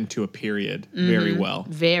disappear into a period very well.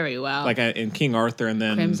 Very well. Like in King Arthur, and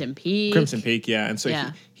then Crimson Peak. Crimson Peak, yeah. And so,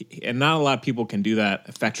 Yeah. and not a lot of people can do that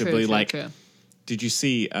effectively. True. Did you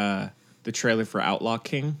see the trailer for Outlaw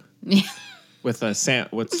King? Yeah. With Sam,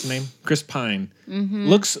 what's his name? Chris Pine. Mm-hmm.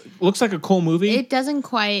 Looks like a cool movie. It doesn't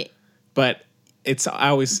quite... But I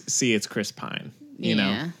always see it's Chris Pine, you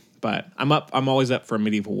Yeah. know. But I'm always up for a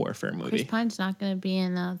medieval warfare movie. Chris Pine's not going to be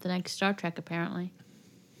in the next Star Trek, apparently.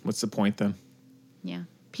 What's the point then? Yeah.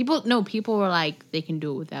 People were like, they can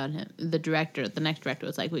do it without him. The next director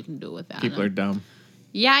was like, we can do it without him. People are dumb.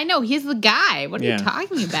 Yeah, I know. He's the guy. What are you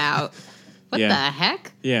talking about? What Yeah. the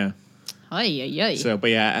heck? Yeah. Ay. So,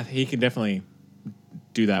 but yeah, he can definitely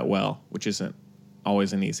do that well, which isn't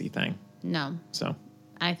always an easy thing. No. So.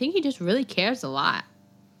 I think he just really cares a lot.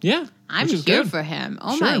 Yeah. I'm which is here good. for him.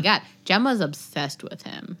 Oh Sure. my God. Gemma's obsessed with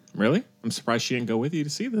him. Really? I'm surprised she didn't go with you to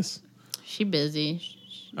see this. She busy.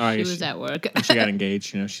 I She guess was at work. She got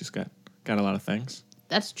engaged. You know, she's got a lot of things.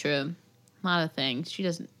 That's true. A lot of things. She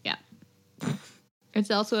doesn't, yeah.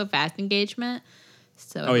 It's also a fast engagement.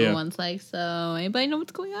 So Oh, yeah. everyone's like, so anybody know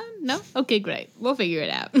what's going on? No? Okay, great. We'll figure it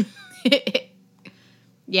out.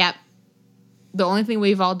 Yep. The only thing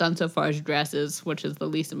we've all done so far is dresses, which is the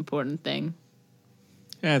least important thing.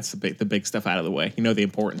 Yeah, it's the big stuff out of the way. You know, the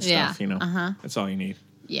important stuff, you know. Uh-huh. That's all you need.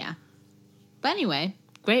 Yeah. But anyway,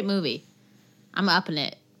 great movie. I'm upping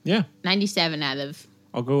it. Yeah. 97 out of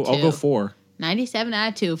I'll go 4. 97 out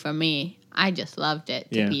of 2 for me. I just loved it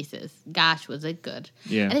to pieces. Gosh, was it good.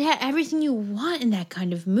 Yeah. And it had everything you want in that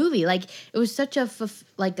kind of movie. Like, it was such a,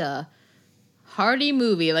 a hearty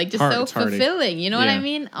movie. Like, just so fulfilling. You know what I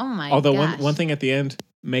mean? Oh, my gosh. Although one thing at the end,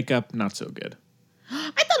 makeup, not so good.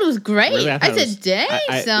 I thought it was great. Really? I said,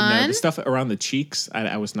 dang, son. No, the stuff around the cheeks,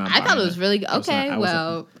 I was not I thought it was really good. Okay, I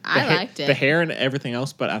liked it. The hair and everything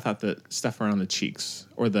else, but I thought the stuff around the cheeks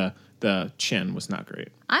or the chin was not great.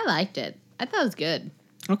 I liked it. I thought it was good.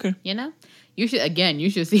 Okay. You know? You should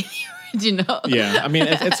see the original. Yeah. I mean,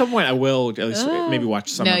 at some point I will at least maybe watch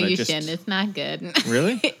some of it. No, you shouldn't. It's not good.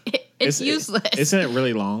 Really? It's useless. Isn't it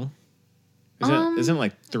really long? Isn't it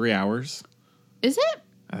like 3 hours? Is it?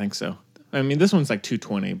 I think so. I mean, this one's like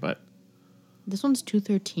 2:20, but... This one's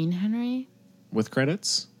 2:13, Henry? With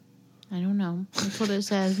credits? I don't know. That's what it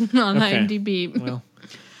says on IMDb. Well...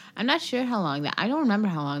 I'm not sure how long that... I don't remember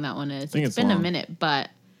how long that one is. I think It's been long. a minute, but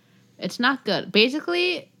it's not good.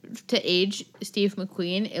 Basically, to age Steve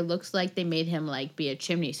McQueen, it looks like they made him like be a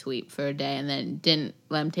chimney sweep for a day and then didn't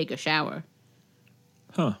let him take a shower.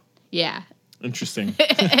 Huh. Yeah. Interesting.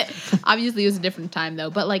 Obviously, it was a different time, though.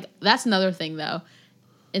 But, like, that's another thing, though.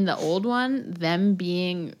 In the old one, them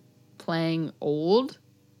playing old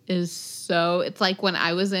is so... It's like when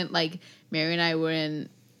I was in, like, Mary and I were in,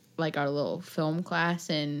 like, our little film class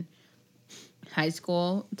in high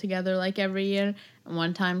school together, like, every year. And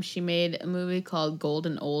one time she made a movie called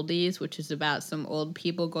Golden Oldies, which is about some old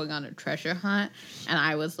people going on a treasure hunt. And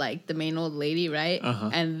I was, like, the main old lady, right? Uh-huh.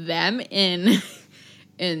 And them in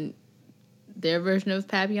their version of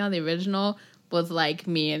Papillon, the original... was like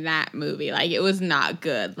me in that movie. Like, it was not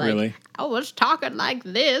good. Like, really? I was talking like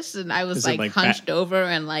this, and I was like hunched over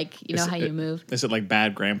and like, you know how you move. Is it like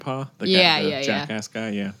Bad Grandpa? The jackass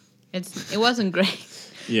guy? Yeah. It wasn't great.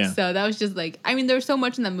 Yeah. So that was just like, I mean, there's so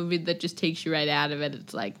much in that movie that just takes you right out of it.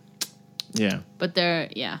 It's like, yeah. But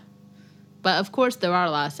But of course, there are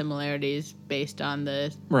a lot of similarities based on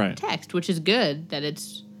the text, which is good that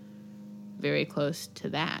it's very close to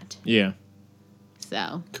that. Yeah.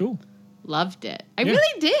 So. Cool. Loved it. I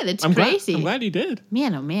really did. It's crazy. I'm glad you did.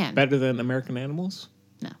 Man, oh man. Better than American Animals?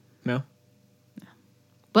 No.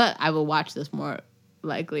 But I will watch this more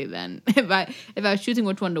likely than if I was choosing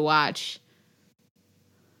which one to watch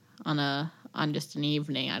on just an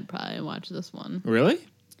evening, I'd probably watch this one. Really?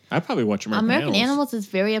 I'd probably watch American Animals is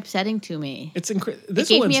very upsetting to me. It's incredible. It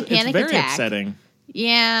gave me a panic it's very attack. upsetting.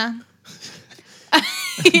 Yeah.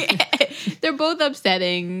 They're both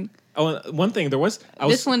upsetting. Oh, one thing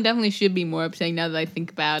this one definitely should be more upsetting now that I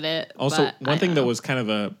think about it. Also, one thing that was kind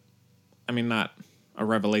of not a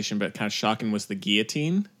revelation, but kind of shocking was the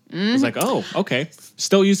guillotine. Mm-hmm. I was like, oh, okay,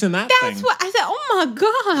 still using that thing. That's what I said. Oh my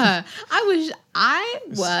god, I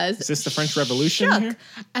was. Is this the French Revolution shook. here?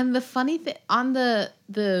 And the funny thing on the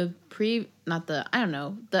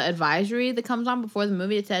advisory that comes on before the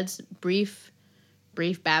movie, it says brief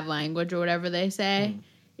bad language or whatever they say.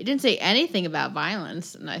 It didn't say anything about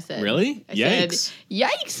violence, and I said, "Really? Yikes,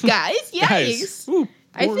 guys! Yikes! Ooh,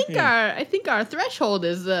 I think our threshold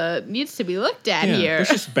is needs to be looked at here. There's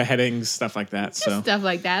just beheadings, stuff like that. Stuff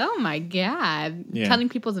like that. Oh my god, cutting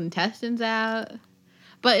people's intestines out.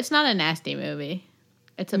 But it's not a nasty movie.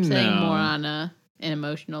 It's upsetting more on an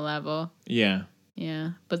emotional level. Yeah.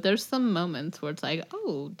 Yeah, but there's some moments where it's like,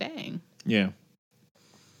 oh dang. Yeah.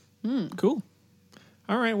 Cool.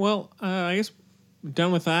 All right. Well, I guess.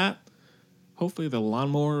 Done with that. Hopefully the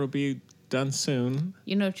lawnmower will be done soon.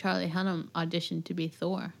 You know, Charlie Hunnam auditioned to be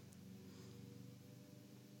Thor.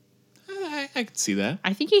 I could see that.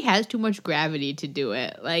 I think he has too much gravity to do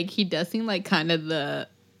it. Like, he does seem like kind of the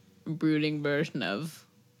brooding version of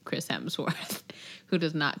Chris Hemsworth, who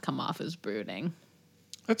does not come off as brooding.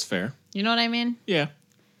 That's fair. You know what I mean? Yeah.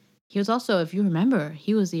 He was also, if you remember,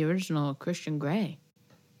 he was the original Christian Grey.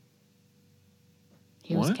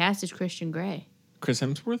 He was cast as Christian Grey. Chris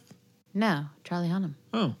Hemsworth? No, Charlie Hunnam.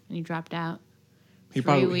 Oh. And he dropped out. He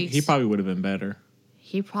probably would have been better.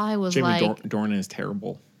 He probably was Jamie like... Dornan is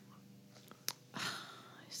terrible.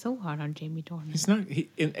 So hard on Jamie Dornan. He's not...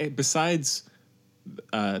 besides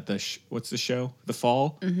what's the show? The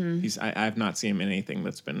Fall? Mm-hmm. I have not seen him in anything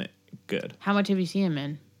that's been good. How much have you seen him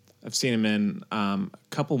in? I've seen him in a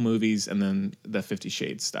couple movies and then the 50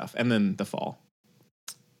 Shades stuff. And then The Fall.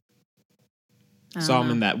 Saw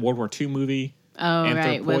him in that World War II movie. Oh,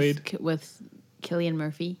 Anthropoid. Right, with Cillian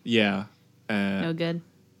Murphy. Yeah. No good?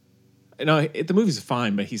 No, the movie's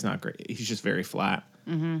fine, but he's not great. He's just very flat.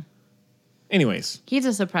 Mm-hmm. Anyways. He's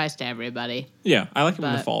a surprise to everybody. Yeah, I like him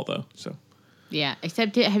in The Fall, though. So. Yeah,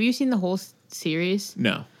 except, have you seen the whole series?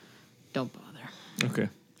 No. Don't bother. Okay.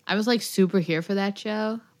 I was, like, super here for that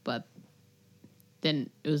show, but then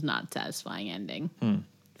it was not a satisfying ending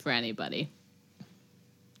for anybody.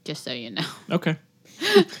 Just so you know. Okay.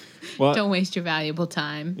 Well, don't waste your valuable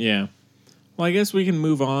time. Yeah. Well, I guess we can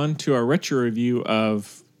move on to our retro review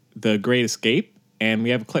of The Great Escape, and we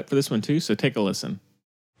have a clip for this one too, so take a listen.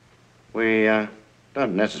 We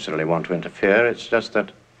don't necessarily want to interfere. It's just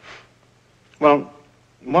that, well,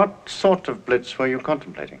 what sort of blitz were you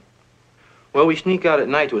contemplating? Well, we sneak out at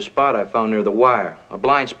night to a spot I found near the wire, a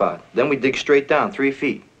blind spot. Then we dig straight down 3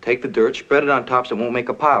 feet, take the dirt, spread it on top so it won't make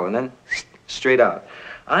a pile, and then straight out.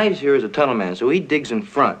 Ives here is a tunnel man, so he digs in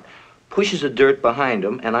front, pushes the dirt behind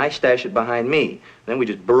him, and I stash it behind me. Then we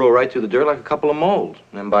just burrow right through the dirt like a couple of moles.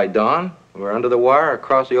 And then by dawn, we're under the wire,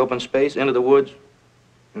 across the open space, into the woods,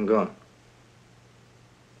 and gone.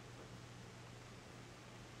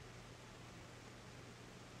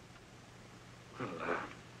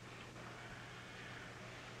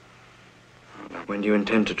 When do you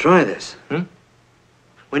intend to try this?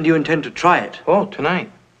 When do you intend to try it? Oh,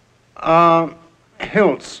 tonight.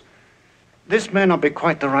 Hiltz, this may not be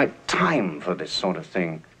quite the right time for this sort of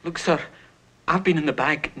thing. Look, sir, I've been in the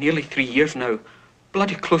bag nearly 3 years now.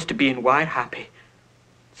 Bloody close to being wire happy.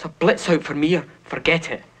 It's a blitz out for me or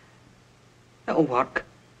forget it. It'll work.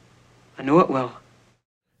 I know it will.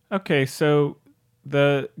 Okay, so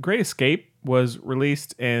The Great Escape was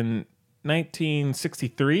released in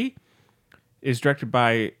 1963. Is directed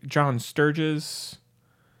by John Sturges.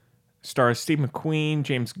 Stars Steve McQueen,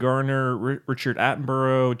 James Garner, Richard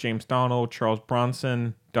Attenborough, James Donald, Charles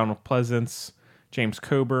Bronson, Donald Pleasance, James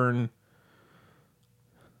Coburn,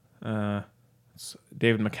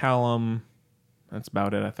 David McCallum. That's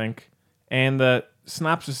about it, I think. And the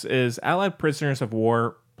synopsis is Allied prisoners of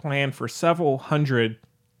war planned for several hundred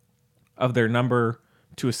of their number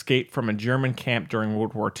to escape from a German camp during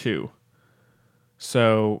World War II.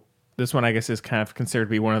 So this one, I guess, is kind of considered to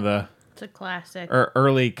be one of the It's a classic.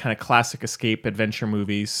 early kind of classic escape adventure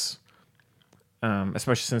movies,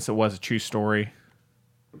 especially since it was a true story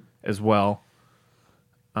as well.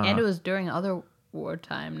 And it was during other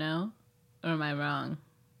wartime, no? Or am I wrong?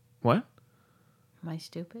 What? Am I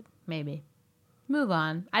stupid? Maybe. Move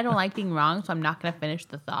on. I don't like being wrong, so I'm not going to finish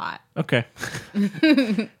the thought. Okay.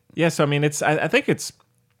 Yeah, so I mean, I think it's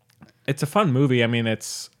a fun movie. I mean,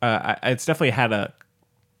 it's definitely had a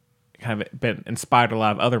kind of been inspired a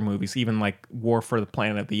lot of other movies, even like War for the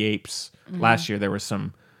Planet of the Apes. Last year there was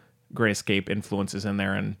some Great Escape influences in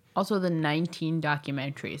there, and also the 19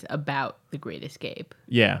 documentaries about the Great Escape.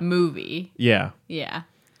 Yeah. Movie. Yeah. Yeah.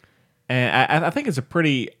 And I think it's a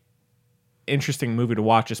pretty interesting movie to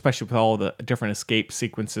watch, especially with all the different escape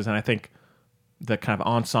sequences, and I think the kind of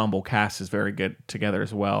ensemble cast is very good together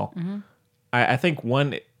as well. I think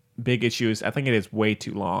one big issue is I think it is way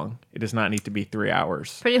too long. It does not need to be 3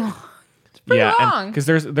 hours. Pretty long. It's pretty long. Because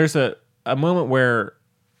there's a moment where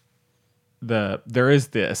there is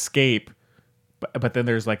the escape, but then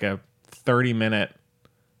there's like a 30-minute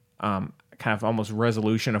kind of almost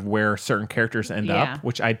resolution of where certain characters end up,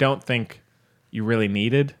 which I don't think you really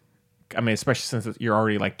needed. I mean, especially since you're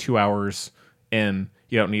already like 2 hours in,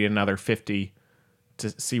 you don't need another 50 to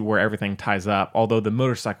see where everything ties up. Although the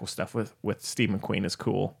motorcycle stuff with Steve McQueen is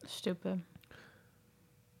cool. Stupid.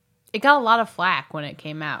 It got a lot of flack when it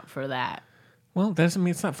came out for that. Well, that doesn't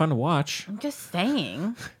mean it's not fun to watch. I'm just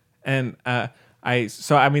saying. And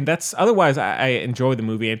that's otherwise I enjoy the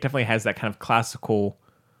movie. It definitely has that kind of classical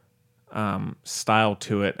style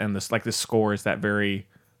to it, and this like the score is that very,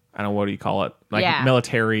 I don't know, what do you call it, like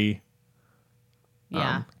military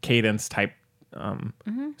cadence type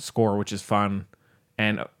score, which is fun.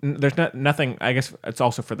 And there's nothing, I guess it's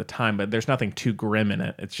also for the time, but there's nothing too grim in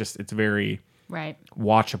it. It's very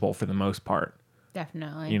watchable for the most part.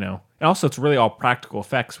 Definitely. You know, and also it's really all practical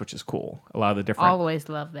effects, which is cool. A lot of the different. Always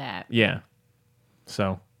love that. Yeah.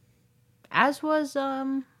 So. As was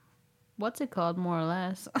what's it called, more or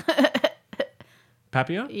less?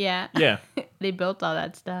 Papillon? Yeah. Yeah. They built all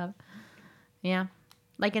that stuff. Yeah.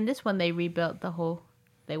 Like in this one, they rebuilt the whole.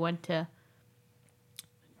 They went to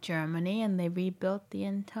Germany and they rebuilt the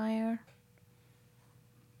entire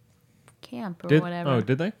camp or whatever. Oh,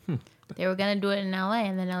 did they? They were gonna do it in LA,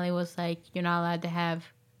 and then LA was like, "You're not allowed to have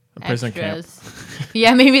a prison camp."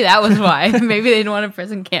 Yeah, maybe that was why. Maybe they didn't want a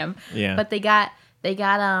prison camp. Yeah. But they got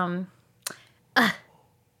I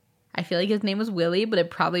feel like his name was Willie, but it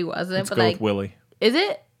probably wasn't. Let's but go like, with Willie. Is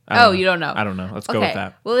it? Know. You don't know. I don't know. Let's go with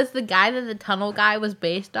that. Well, it's the guy that the tunnel guy was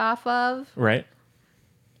based off of. Right.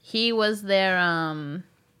 He was their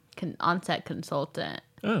on-set consultant.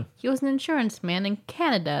 Oh. He was an insurance man in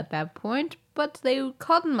Canada at that point, but they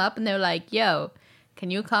called him up and they were like, "Yo,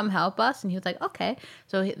 can you come help us?" And he was like, "Okay."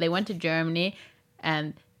 So they went to Germany,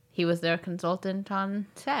 and he was their consultant on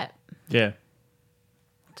set. Yeah.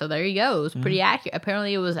 So there you go. It was pretty accurate.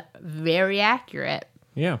 Apparently, it was very accurate.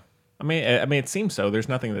 Yeah. I mean, it seems so. There's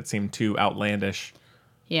nothing that seemed too outlandish.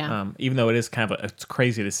 Yeah. Even though it is kind of it's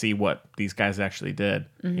crazy to see what these guys actually did,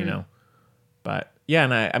 you know. But yeah,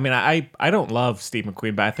 and I don't love Steve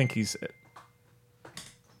McQueen, but I think he's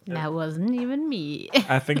That wasn't even me.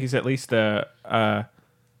 I think he's at least a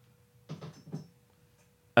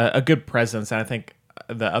good presence, and I think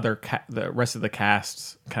the rest of the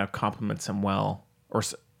cast kind of complements him well, or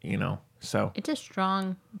you know. So It's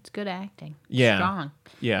good acting. Yeah. Strong.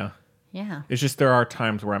 yeah, Yeah. it's just there are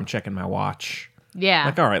times where I'm checking my watch, Yeah.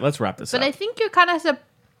 like, all right, let's wrap this up. But I think you're kind of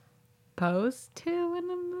supposed to in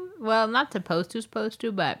a movie. Well, not supposed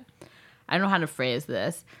to, but I don't know how to phrase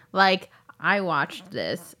this. Like, I watched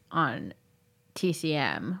this on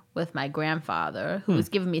TCM with my grandfather, who was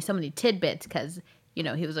giving me so many tidbits because, you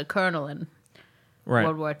know, he was a colonel in Right.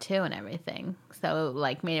 World War II and everything. So it,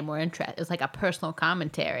 like, made it more interesting. It was like a personal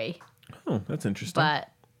commentary. Oh, that's interesting. But,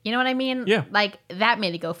 you know what I mean? Yeah. Like, that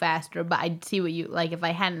made it go faster, but I'd see what you, like, if I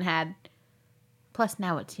hadn't had, plus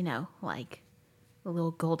now it's, you know, like, a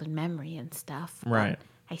little golden memory and stuff. But Right.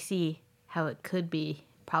 I see how it could be,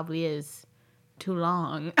 probably is too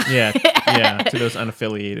long. Yeah, to those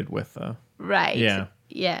unaffiliated with. Right. Yeah.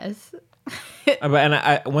 Yes. And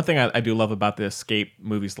one thing I do love about the escape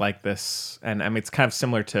movies like this, and I mean it's kind of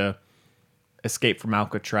similar to Escape from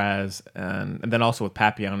Alcatraz, and then also with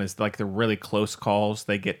Papillon, is like the really close calls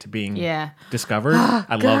they get to being discovered.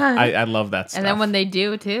 I love that stuff. And then when they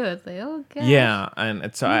do too, it's like, oh god. Yeah,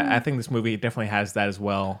 and so I think this movie definitely has that as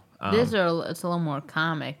well. It's a little more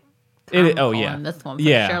comic. Oh yeah, in this one for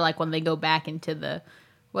yeah. sure. Like when they go back into the,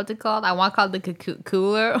 what's it called? I want to call it the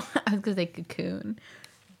cooler. I was gonna say cocoon.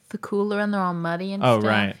 The cooler, and they're all muddy and stuff.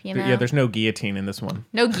 Right. You know? Yeah, there's no guillotine in this one.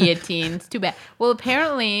 No guillotines. Too bad. Well,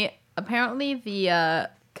 apparently the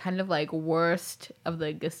kind of like worst of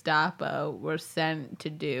the Gestapo were sent to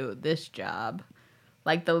do this job.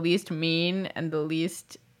 Like the least mean and the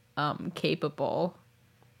least capable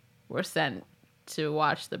were sent to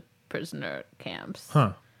watch the prisoner camps.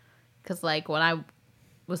 Huh. Because like when I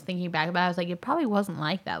was thinking back about it, I was like, it probably wasn't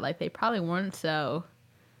like that. Like they probably weren't so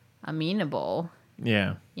amenable.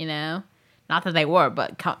 Yeah. You know, not that they were,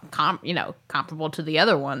 but comparable to the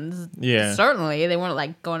other ones. Yeah. Certainly, they weren't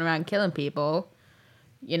like going around killing people.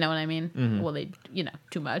 You know what I mean? Mm-hmm. Well, they,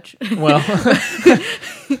 too much. Well,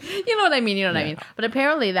 you know what I mean. You know what I mean. But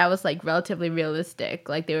apparently, that was like relatively realistic.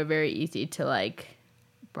 Like they were very easy to like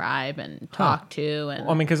bribe and talk to. And I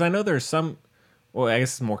mean, because I know there's some. Well, I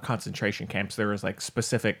guess it's more concentration camps. There was like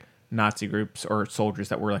specific Nazi groups or soldiers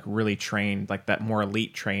that were like really trained, like that more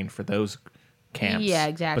elite trained for those camps. Yeah,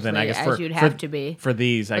 exactly. But then I guess as you'd have to be for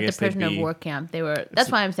these. I but guess the prisoner of war camp, they were.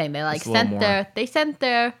 That's why I'm saying they like sent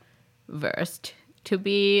their worst to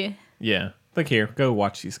be. Yeah, like here, go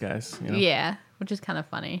watch these guys. You know? Yeah, which is kind of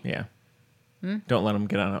funny. Yeah. Don't let them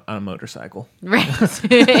get on a motorcycle. Right.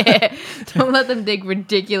 Don't let them dig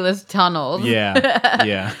ridiculous tunnels. Yeah.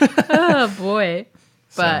 Yeah. Oh boy.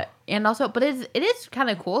 But it is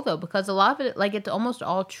kind of cool though, because a lot of it, like, it's almost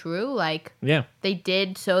all true. Like, yeah, they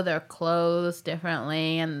did sew their clothes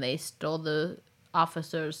differently, and they stole the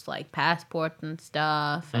officers' like passports and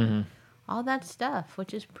stuff, and all that stuff,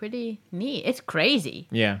 which is pretty neat. It's crazy.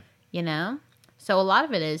 Yeah. You know, so a lot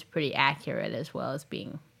of it is pretty accurate as well as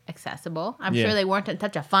being accessible. I'm sure they weren't in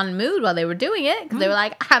such a fun mood while they were doing it, because they were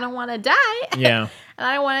like, I don't want to die. Yeah. And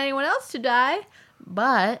I don't want anyone else to die.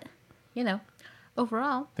 But,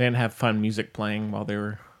 overall, they didn't have fun music playing while they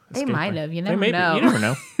were escaping. They might have. You never know. You never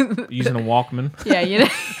know. Using a Walkman. Yeah,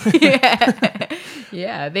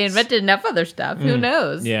 yeah. They invented enough other stuff. Who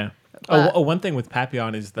knows? Yeah. One thing with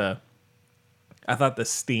Papillon is I thought the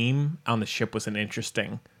steam on the ship was an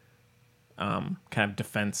interesting kind of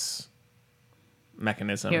defense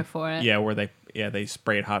mechanism. Here for it. Yeah, where they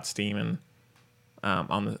sprayed hot steam and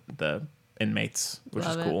on the inmates, which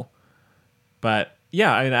Love is it. cool. But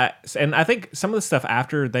yeah, I think some of the stuff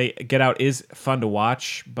after they get out is fun to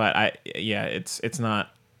watch, but it's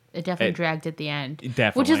not. It definitely dragged at the end.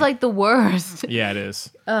 Definitely. Which is like the worst. Yeah, it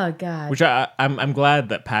is. Oh, God. Which I'm glad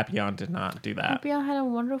that Papillon did not do that. Papillon had a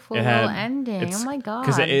wonderful little ending. Oh, my God.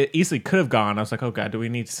 Because it easily could have gone. I was like, oh, God, do we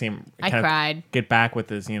need to see him I cried. get back with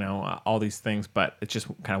his, all these things? But it's just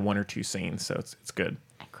kind of one or two scenes, so it's good.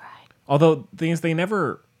 I cried. Although, the thing is, they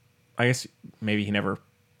never, I guess maybe he never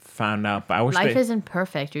found out, but I wish Life isn't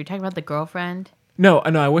perfect. Are you talking about the girlfriend? No,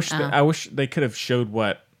 I wish they could have showed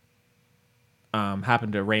what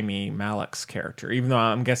happened to Rami Malek's character, even though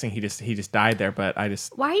I'm guessing he just died there, but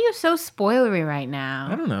Why are you so spoilery right now?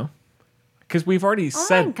 I don't know. because we've already Oh my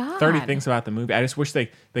said God. 30 things about the movie. I just wish they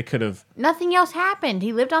could have. Nothing else happened.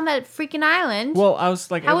 He lived on that freaking island. Well, I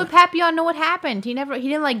was like, how would Papillon know what happened? He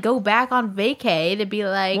didn't like go back on vacay to be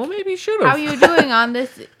like, well, maybe he should have. how are you doing on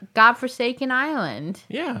this godforsaken island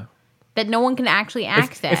Yeah. that no one can actually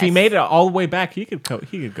access? If he made it all the way back, he could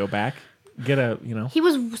go back, get a, He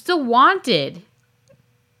was still wanted.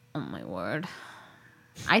 Oh my word.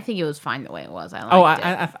 I think it was fine the way it was. I liked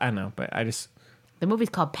it. I know, but I just. The movie's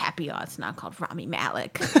called Papillon. It's not called Rami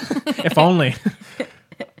Malek. If only.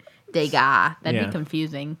 Degas. That'd Yeah. be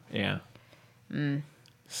confusing. Yeah.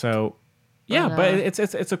 So, yeah, but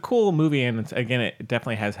it's a cool movie, and it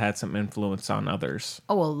definitely has had some influence on others.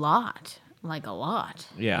 Oh, a lot. Like a lot.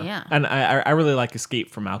 Yeah. Yeah. And I really like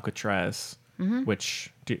Escape from Alcatraz,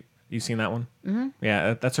 which you seen that one? Mm-hmm.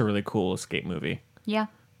 Yeah, that's a really cool escape movie, Yeah.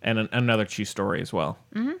 and another true story as well.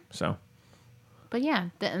 Mm-hmm. So. But yeah,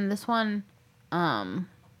 and this one,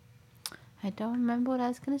 I don't remember what I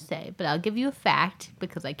was going to say, but I'll give you a fact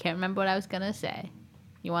because I can't remember what I was going to say.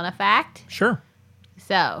 You want a fact? Sure.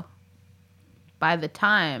 So, by the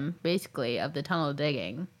time, basically, of the tunnel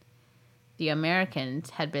digging, the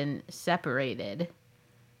Americans had been separated,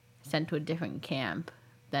 sent to a different camp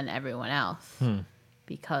than everyone else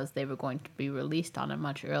because they were going to be released on a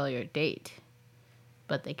much earlier date.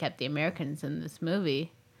 But they kept the Americans in this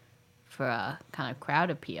movie for a kind of crowd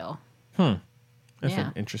appeal. That's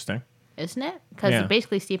Yeah. interesting. Isn't it? Because Yeah.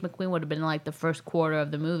 basically Steve McQueen would have been like the first quarter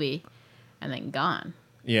of the movie and then gone.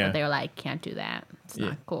 Yeah. But they were like, can't do that. It's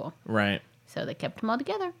not cool. Right. So they kept them all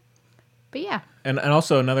together. But yeah. And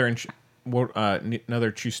also another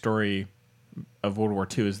true story of World War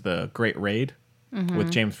II is the Great Raid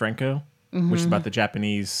with James Franco, which is about the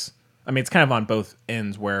Japanese. I mean, it's kind of on both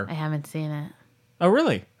ends where. I haven't seen it. Oh,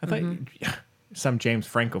 really? I thought some James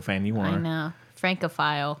Franco fan you are. I know.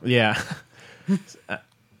 Francophile. Yeah.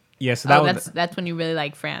 Yeah, so that that's when you really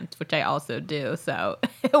like France, which I also do. So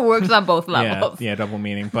it works on both levels. Yeah, double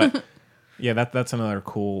meaning. But yeah, that's another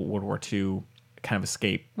cool World War II kind of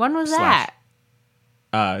escape. When was that?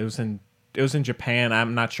 It was in Japan.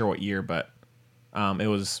 I'm not sure what year, but it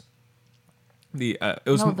was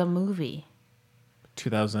the movie.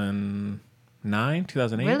 2009,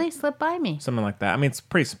 2008. Really slipped by me. Something like that. I mean, it's a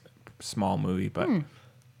pretty small movie, but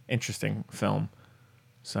interesting film.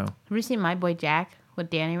 So Have you seen My Boy Jack with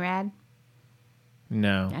Danny Rad?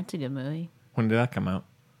 no. That's a good movie. When did that come out?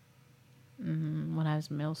 When I was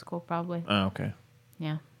in middle school, probably. Oh, okay.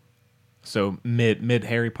 Yeah. So mid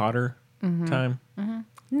Harry Potter time,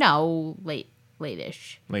 No,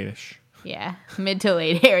 late-ish. late-ish. Yeah, mid to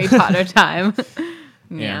late Harry Potter time.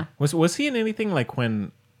 Yeah. Was he in anything like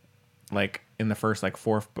when, like in the first like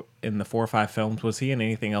 4 or 5 films? Was he in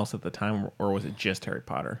anything else at the time, or was it just Harry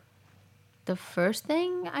Potter? The first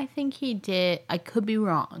thing I think he did, I could be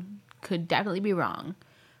wrong, could definitely be wrong,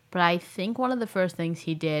 but I think one of the first things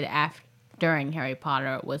he did during Harry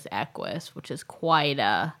Potter was Equus, which is quite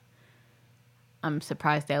a. I'm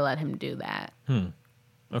surprised they let him do that. Okay.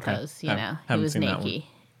 Because he Haven't was seen that one. naked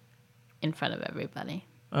in front of everybody.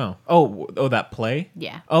 Oh, that play?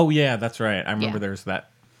 Yeah. Oh, yeah, that's right. I remember Yeah. there's that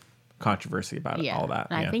controversy about it, Yeah, all that.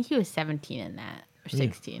 and Yeah. I think he was 17 in that or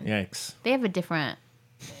 16. Yikes. They have a different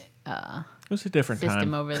It was a different system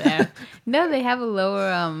time. over there. No, they have a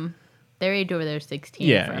lower their age over there is 16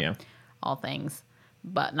 Yeah, for yeah. all things.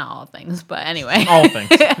 But not all things, but anyway. All things.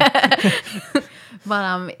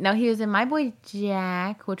 But no, he was in My Boy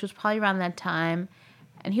Jack, which was probably around that time.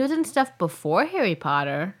 And he was in stuff before Harry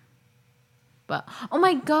Potter. But oh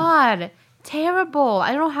my god, terrible.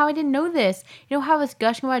 I don't know how I didn't know this. You know how I was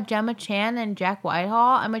gushing about Gemma Chan and Jack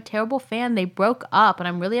Whitehall? I'm a terrible fan. They broke up and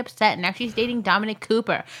I'm really upset. And now she's dating Dominic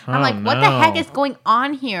Cooper. I'm like, what the heck is going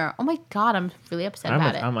on here? Oh my god, I'm really upset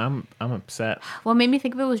about it. I'm upset. What made me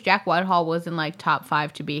think of it was Jack Whitehall was in like top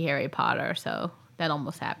 5 to be Harry Potter, so that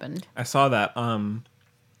almost happened. I saw that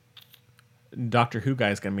Doctor Who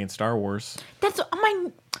guy's gonna be in Star Wars. That's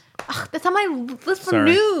on my list for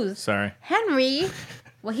Sorry. news. Sorry. Henry.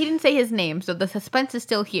 Well, he didn't say his name, so the suspense is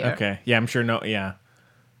still here. Okay. Yeah, I'm sure. No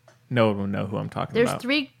one will know who I'm talking There's about.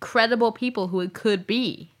 3 credible people who it could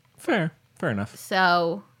be. Fair enough.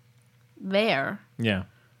 So, there. Yeah.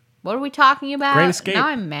 What are we talking about? Great Escape. Now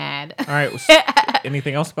I'm mad. All right.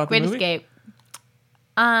 Anything else about the Great movie? Escape.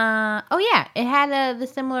 Oh yeah, it had the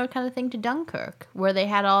similar kind of thing to Dunkirk, where they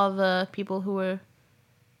had all the people who were.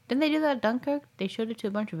 Didn't they do that at Dunkirk? They showed it to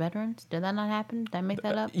a bunch of veterans. Did that not happen? Did I make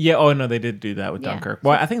that up? Yeah. Oh no, they did do that with Yeah. Dunkirk.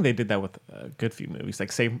 Well, I think they did that with a good few movies,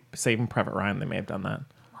 like Saving Private Ryan. They may have done that.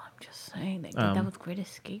 Well, I'm just saying they did that with Great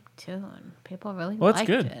Escape too, and people really Well, that's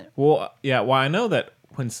liked good. it. Well, yeah. Well, I know that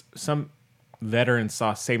when some veterans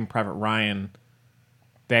saw Saving Private Ryan,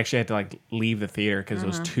 they actually had to like leave the theater because it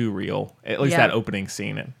was too real. At least that opening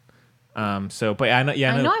scene. So, but I know.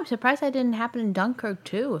 Yeah, I know. I'm surprised that didn't happen in Dunkirk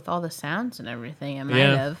too, with all the sounds and everything. It might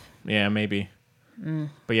have. Yeah, maybe.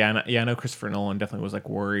 But I know Christopher Nolan definitely was like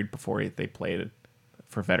worried before they played it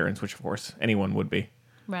for veterans, which of course anyone would be.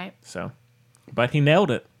 Right. So, but he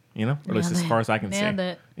nailed it. You know, or at least as far as I can see. Nailed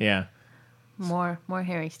it. Yeah. More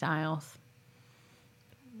Harry Styles.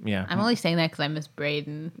 Yeah. I'm only saying that because I miss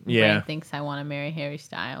Braden. Yeah. Braden thinks I want to marry Harry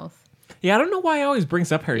Styles. Yeah, I don't know why he always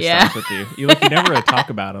brings up Harry Styles with you. You never really talk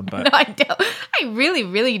about him, but No, I don't. I really,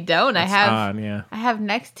 really don't. that's odd, yeah. I have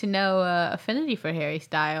next to no affinity for Harry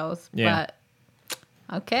Styles. Yeah.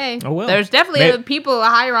 But okay. Oh, well. There's definitely other people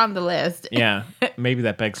higher on the list. Yeah, maybe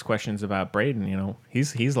that begs questions about Braden. You know,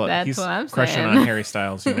 he's That's what I'm crushing saying. on Harry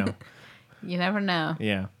Styles. You know, You never know.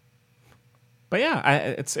 yeah. But yeah,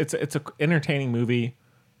 it's an entertaining movie,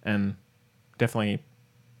 and definitely,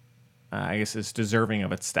 I guess, is deserving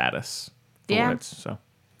of its status. So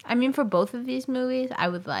I mean, for both of these movies, I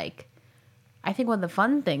think one of the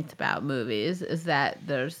fun things about movies is that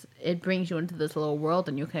it brings you into this little world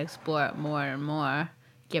and you can explore it more and more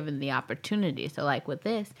given the opportunity. So like with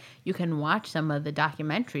this, you can watch some of the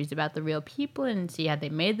documentaries about the real people and see how they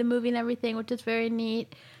made the movie and everything, which is very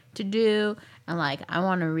neat to do. And like, I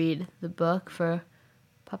want to read the book for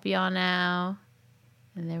Papillon now.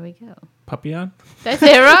 And there we go. Papillon? Did I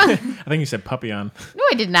say it wrong? I think you said Papillon. No,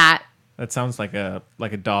 I did not. That sounds like a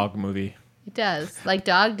dog movie. It does. Like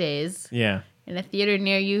Dog Days. Yeah. In a theater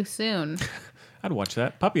near you soon. I'd watch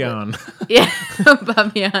that. Papillon. Yeah.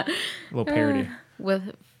 Papillon. A little parody.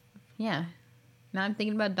 Now I'm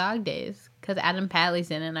thinking about Dog Days. Because Adam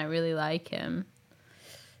Padley's in it and I really like him.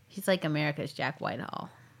 He's like America's Jack Whitehall.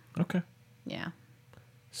 Okay. Yeah.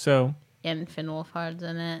 So. And Finn Wolfhard's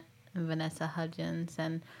in it. And Vanessa Hudgens.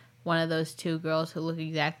 And one of those two girls who look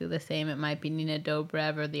exactly the same. It might be Nina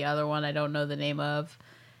Dobrev or the other one I don't know the name of.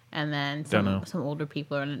 And then some older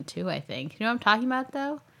people are in it too, I think. You know what I'm talking about,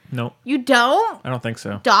 though? No. You don't? I don't think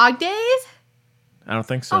so. Dog Days? I don't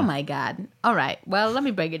think so. Oh, my God. All right. Well, let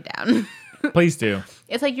me break it down. Please do.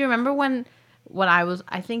 It's like, you remember when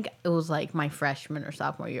I think it was like my freshman or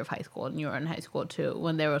sophomore year of high school, and you were in high school too,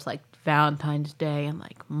 when there was like Valentine's Day and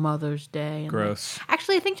like Mother's Day. And gross. Like,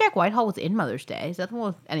 actually, I think Jack Whitehall was in Mother's Day. Is that the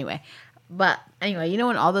one? Anyway. But anyway, you know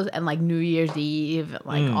when all those, and like New Year's Eve,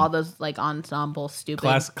 like all those like ensemble stupid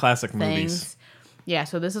classic things. movies. Yeah,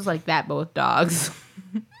 so this is like that, but with dogs.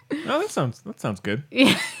 Oh, that sounds good.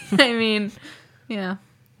 Yeah, I mean, yeah.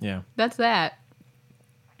 Yeah. That's that.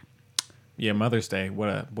 Yeah, Mother's Day. What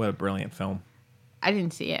a brilliant film. I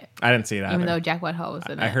didn't see it. I didn't see it either. Even though Jack Whitehall was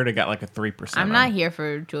in it. I heard it got like a 3%. I'm not here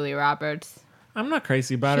for Julia Roberts. I'm not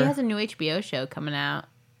crazy about her. She has a new HBO show coming out.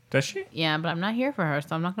 Does she? Yeah, but I'm not here for her,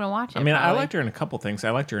 so I'm not going to watch it. I mean, probably. I liked her in a couple things. I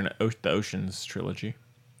liked her in the Oceans trilogy.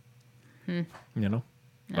 You know?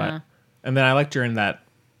 But and then I liked her in that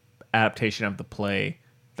adaptation of the play,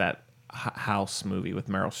 that House movie with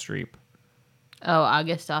Meryl Streep. Oh,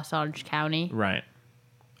 August Osage County? Right.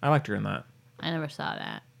 I liked her in that. I never saw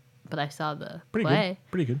that, but I saw the Pretty play.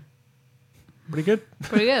 good. Pretty good. Pretty good.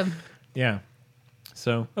 Pretty good. Yeah.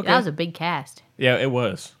 So, okay. That was a big cast. Yeah, it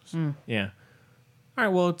was. Yeah. All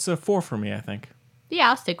right, well, it's a 4 for me, I think. Yeah,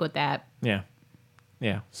 I'll stick with that. Yeah.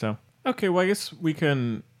 Yeah, so. Okay, well, I guess we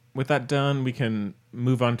can, with that done, we can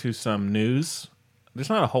move on to some news. There's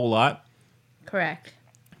not a whole lot. Correct.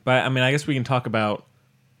 But, I mean, I guess we can talk about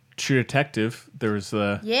True Detective. There was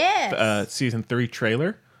the season 3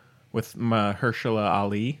 trailer with Mahershala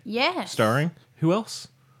Ali starring. Who else?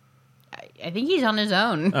 I think he's on his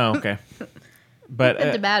own. Oh, okay. But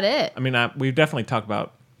that's about it. I mean, we've definitely talked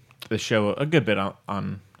about the show a good bit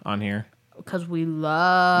on here. Because we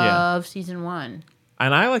love season 1.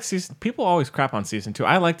 And I like season... People always crap on season 2.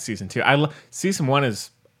 I liked season 2. Season 1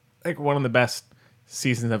 is like one of the best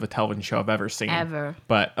seasons of a television show I've ever seen. Ever.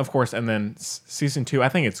 But, of course, and then season 2, I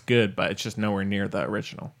think it's good, but it's just nowhere near the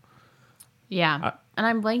original. Yeah. And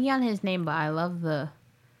I'm blanking on his name, but I love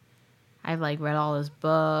I've like read all his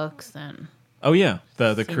books and... Oh, yeah.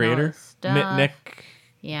 The creator. Nick...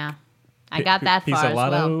 Yeah. I got that far as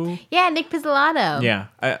well. Yeah, Nick Pizzolatto. Yeah.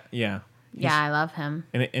 Yeah. Yeah, I love him.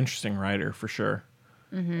 An interesting writer, for sure.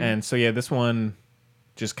 And so, yeah, this one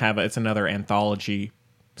just kind of... It's another anthology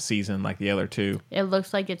season like the other two. It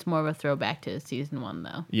looks like it's more of a throwback to season 1,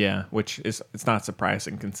 though. Yeah, which is... It's not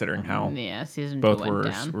surprising considering how season both 2 were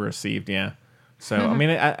down. received, yeah. So, I mean,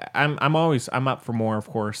 I'm up for more, of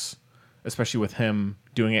course, especially with him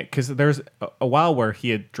doing it. Because there's a while where he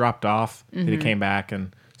had dropped off, and he came back,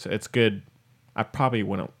 and so it's good. I probably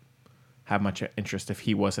wouldn't have much interest if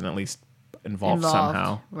he wasn't at least involved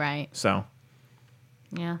somehow. Right. So,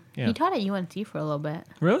 Yeah. Yeah. He taught at UNC for a little bit.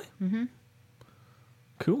 Really? Mm-hmm.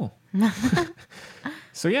 Cool.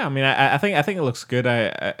 So yeah, I mean, I think it looks good.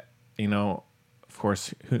 I of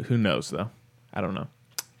course, who knows though? I don't know.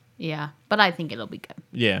 Yeah, but I think it'll be good.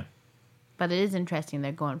 Yeah. But it is interesting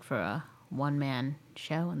they're going for a one-man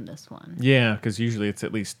show in this one. Yeah, because usually it's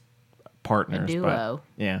at least partners. A duo.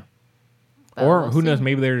 But, yeah. But Or we'll who see. knows?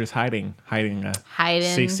 Maybe they're just hiding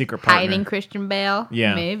secret partner. Hiding Christian Bale.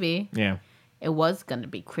 Yeah. Maybe. Yeah. It was going to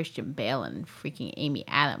be Christian Bale and freaking Amy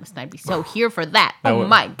Adams, and I'd be so here for that.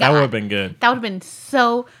 My God. That would have been good. That would have been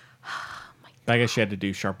so... I guess you had to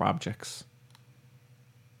do Sharp Objects.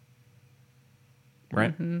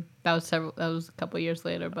 Right? Mm-hmm. That was a couple years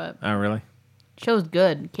later, but... Oh, really? Show's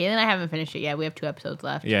good. Kaylee and I haven't finished it yet. We have 2 episodes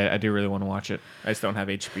left. Yeah, I do really want to watch it. I just don't have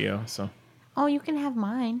HBO, so... Oh, you can have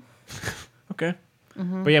mine. Okay.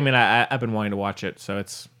 Mm-hmm. But yeah, I mean, I've been wanting to watch it, so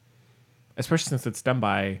it's... Especially since it's done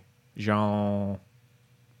by Jean-Pierre...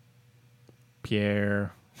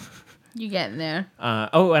 You getting there.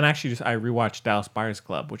 And actually, I rewatched Dallas Buyers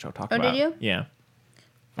Club, which I'll talk about. Oh, did you? Yeah.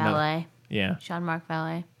 Valet. Yeah. Jean-Marc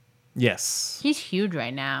Valet. Yes. He's huge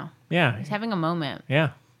right now. Yeah. He's having a moment. Yeah.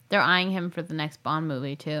 They're eyeing him for the next Bond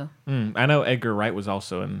movie, too. I know Edgar Wright was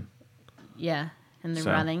also in... Yeah, in the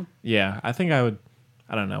So, running. Yeah, I think I would...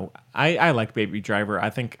 I don't know. I like Baby Driver. I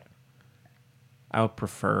think I would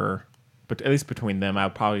prefer... But at least between them, I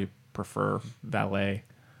would probably prefer Valet.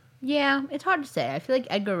 Yeah, it's hard to say. I feel like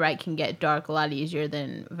Edgar Wright can get dark a lot easier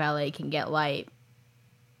than Valet can get light.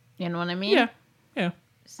 You know what I mean? Yeah. Yeah.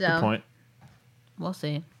 So, Good point. We'll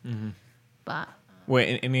see. Mm-hmm. But...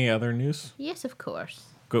 Wait, any other news? Yes, of course.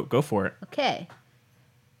 Go for it. Okay.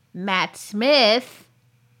 Matt Smith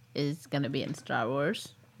is going to be in Star Wars,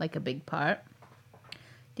 like a big part.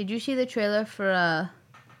 Did you see the trailer for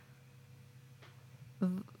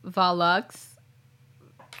Volux?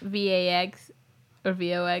 VAX or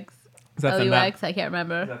VOX? Is that LUX? I can't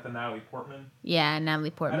remember. Is that the Natalie Portman? Yeah,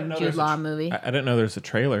 Natalie Portman, know Jude there's a Law movie. I didn't know there was a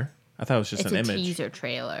trailer. I thought it was just It's an a image. teaser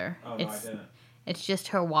trailer. Oh, no, I didn't. It's just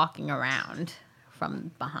her walking around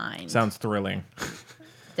from behind. Sounds thrilling.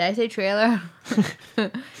 Did I say trailer?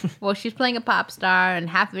 Well, she's playing a pop star, and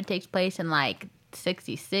half of it takes place in like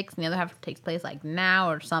 66, and the other half takes place like now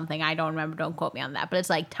or something. I don't remember. Don't quote me on that. But it's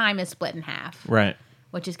like time is split in half, Right.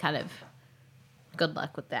 which is kind of good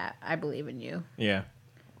luck with that. I believe in you. Yeah.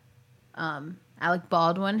 Alec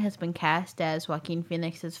Baldwin has been cast as Joaquin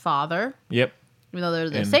Phoenix's father, Yep. even though they're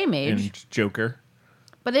the same age. And Joker.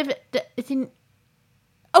 But if it's in,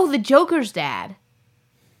 the Joker's dad.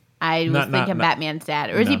 I was thinking Batman's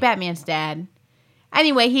dad, or is he Batman's dad?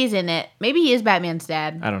 Anyway, he's in it. Maybe he is Batman's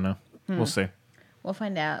dad. I don't know. We'll see. We'll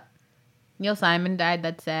find out. Neil Simon died.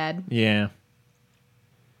 That's sad. Yeah.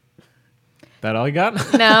 That all you got?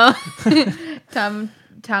 No. Tom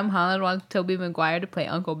Holland wants Tobey Maguire to play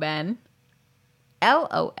Uncle Ben.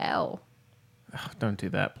 LOL. Oh, don't do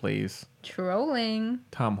that, please. Trolling.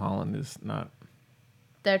 Tom Holland is not.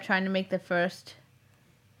 They're trying to make the first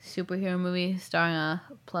superhero movie starring a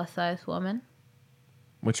plus-size woman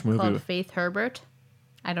Which movie? called Faith Herbert.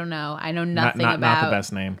 I don't know. I know nothing about. Not the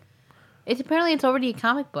best name. It's already a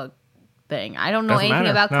comic book thing. I don't know Doesn't anything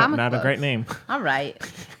matter. about comic Not books. a great name. All right.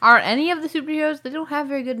 Are any of the superheroes? They don't have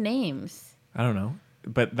very good names. I don't know,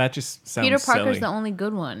 but that just sounds Peter Parker's silly. the only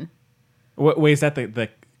good one. Wait, is that the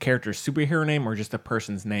character's superhero name or just the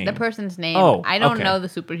person's name? The person's name. Oh, I don't okay. know the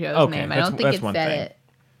superhero's Okay, name. I that's- don't think that's it one said thing. it.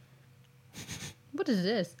 What is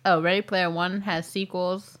this? Oh, Ready Player One has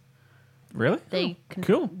sequels. Really?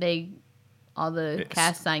 Cool. All the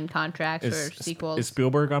cast signed contracts for sequels. Is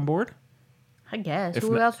Spielberg on board? I guess. if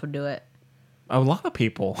Who not- else would do it? A lot of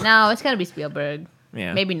people. No, it's gotta be Spielberg.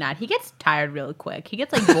 Yeah. Maybe not. He gets tired real quick. He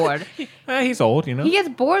gets like bored. He's old, you know. He gets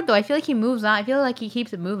bored though. I feel like he moves on. I feel like he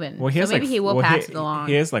keeps it moving. Well, he has maybe he will pass it along.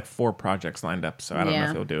 He has like 4 projects lined up, so I don't know Yeah.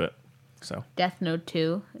 if he'll do it. So. Death Note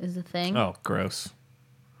 2 is the thing. Oh, gross.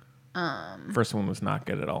 First one was not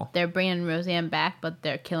good at all. They're bringing Roseanne back, but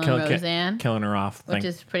they're killing Roseanne, Killing her off. which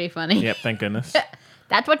is pretty funny. Yep, thank goodness.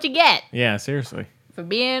 That's what you get Yeah, seriously. for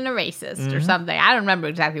being a racist Mm-hmm. or something. I don't remember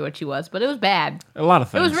exactly what she was, but it was bad. A lot of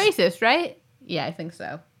It things. was racist, right? Yeah, I think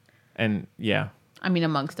so. And yeah. I mean,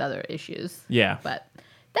 amongst other issues. Yeah. But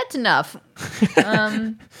that's enough.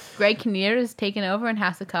 Greg Kinnear is taking over in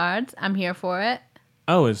House of Cards. I'm here for it.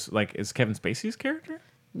 Oh, is Kevin Spacey's character?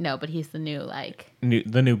 No, but he's the new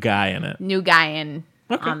The new guy in it. new guy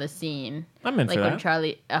Okay. on the scene. I'm in like for when that.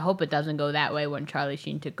 Charlie. I hope it doesn't go that way when Charlie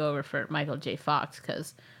Sheen took over for Michael J. Fox,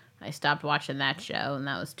 because I stopped watching that show and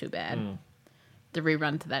that was too bad. The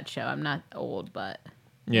rerun to that show. I'm not old, but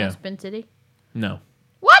you Yeah. know Spin City. No.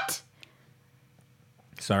 What?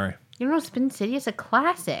 Sorry. You don't know Spin City? It's a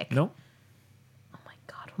classic. Nope. Oh my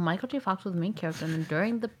Michael J. Fox was the main character, and then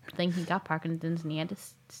during the thing, he got Parkinson's, and he had to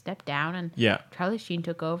step down, and Charlie Sheen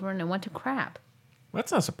took over, and it went to crap.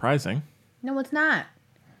 That's not surprising. No, it's not.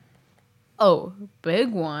 Oh,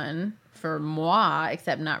 big one for moi,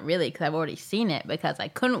 except not really, because I've already seen it, because I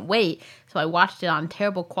couldn't wait, so I watched it on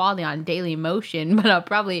terrible quality on Daily Motion, but I'll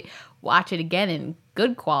probably watch it again in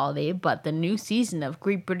good quality. But the new season of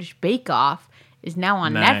Great British Bake Off is now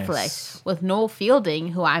on Netflix with Noel Fielding,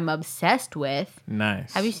 who I'm obsessed with.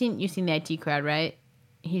 Nice. Have you seen the IT Crowd, right?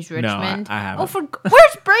 He's Richmond. No, I haven't. Oh,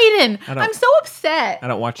 where's Brayden? I'm so upset. I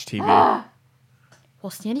don't watch TV. Well,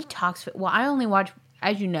 Sandy talks. Well, I only watch,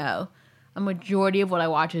 as you know, a majority of what I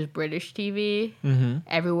watch is British TV. Mm-hmm.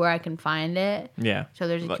 Everywhere I can find it. Yeah. So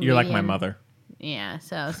there's a comedian. You're like my mother. Yeah.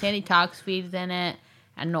 So Sandy Talks feeds in it,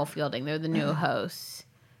 and Noel Fielding. They're the new hosts.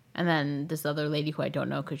 And then this other lady who I don't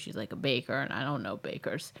know because she's like a baker, and I don't know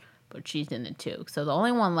bakers, but she's in it too. So the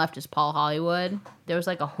only one left is Paul Hollywood. There was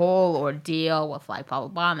like a whole ordeal with like blah, blah,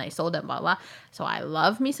 blah, and they sold it, blah, blah. So I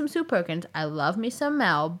love me some Sue Perkins. I love me some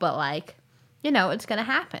Mel, but like, you know, it's going to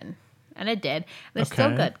happen. And it did. And it's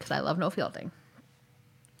still good because I love Noel Fielding.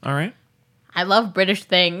 All right. I love British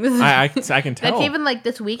things. I can tell. That's even like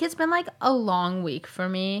this week has been like a long week for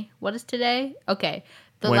me. What is today? Okay.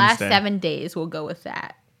 The Wednesday. last 7 days, we'll go with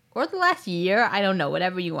that. Or the last year, I don't know,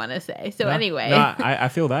 whatever you want to say. So anyway, I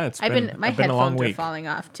feel that my been a long headphones week. are falling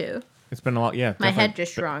off too. It's been a long, yeah. My head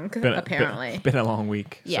just shrunk, apparently. Been a long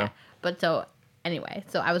week. Yeah, so. but so anyway,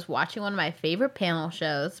 so I was watching one of my favorite panel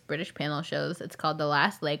shows, British panel shows. It's called The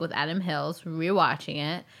Last Leg with Adam Hills. Rewatching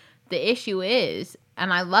it. The issue is,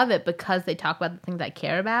 and I love it because they talk about the things I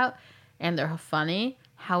care about, and they're funny.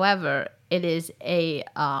 However, it is a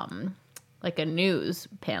like a news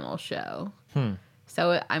panel show.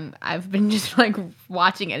 So I've been just like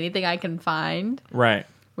watching anything I can find. Right.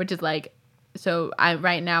 Which is like, so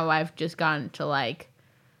right now I've just gone to like,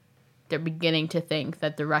 they're beginning to think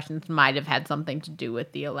that the Russians might have had something to do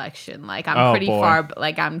with the election. Like I'm pretty far,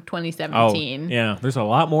 like I'm 2017. Oh, yeah. There's a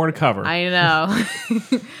lot more to cover. I know.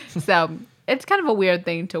 So it's kind of a weird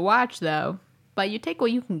thing to watch though, but you take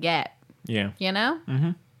what you can get. Yeah. You know?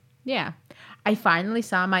 Mm-hmm. Yeah. I finally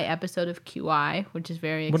saw my episode of QI, which is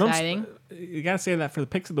very exciting. You gotta say that for the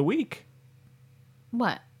picks of the week.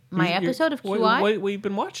 What? My episode of QI? What you've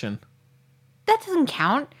been watching? That doesn't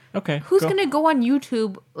count. Okay. Who's gonna go on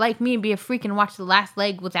YouTube like me and be a freak and watch The Last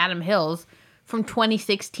Leg with Adam Hills from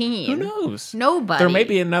 2016? Who knows? Nobody. There may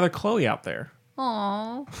be another Chloe out there.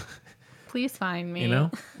 Aw. Please find me. You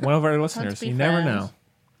know? One of our listeners. You never know.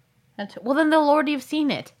 Well, then they'll already have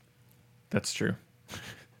seen it. That's true.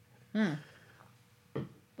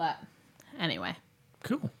 But anyway.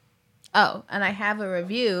 Cool. Oh, and I have a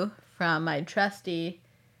review from my trusty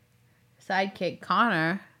sidekick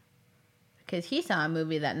Connor because he saw a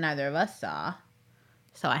movie that neither of us saw.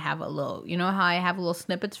 So I have a little, you know how I have little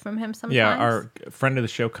snippets from him sometimes? Yeah, our friend of the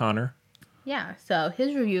show, Connor. Yeah, so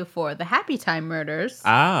his review for The Happy Time Murders.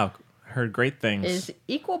 Heard great things. Is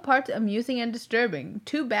equal parts amusing and disturbing.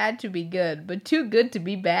 Too bad to be good, but too good to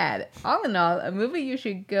be bad. All in all, a movie you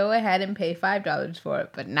should go ahead and pay $5 for,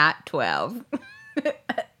 but not $12.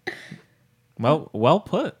 Well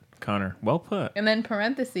put, Connor. Well put. And then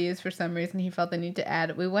parentheses, for some reason, he felt the need to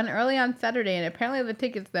add, we went early on Saturday, and apparently the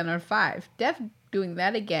tickets then are $5. Def doing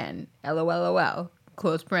that again. LOLOL.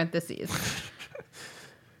 Close parentheses.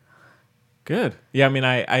 Good. Yeah, I mean,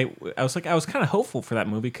 I was kind of hopeful for that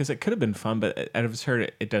movie because it could have been fun, but I just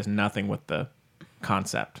heard it does nothing with the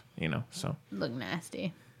concept, you know. So look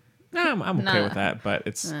nasty. No, I'm okay with that, but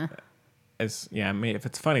it's yeah. I mean, if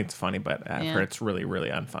it's funny, it's funny, but I've heard it's really, really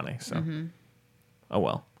unfunny. So oh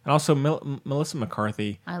well. And also Melissa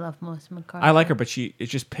McCarthy. I love Melissa McCarthy. I like her, but it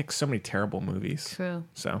just picks so many terrible movies. True.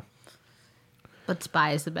 So. But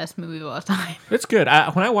Spy is the best movie of all time. It's good.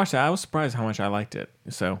 When I watched it, I was surprised how much I liked it.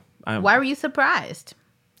 So. Why were you surprised?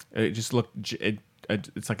 It just looked.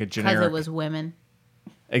 It's like a generic. Because it was women.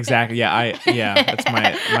 Exactly. Yeah. That's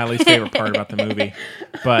my least favorite part about the movie.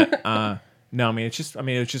 But no, I mean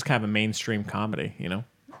it was just kind of a mainstream comedy, you know.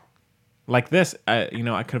 Like this, I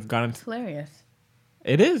could have gone into. It's hilarious.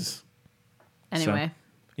 It is. Anyway. So,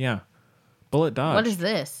 yeah. Bullet dodge. What is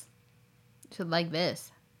this? You should like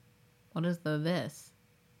this. What is this?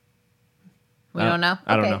 We don't know.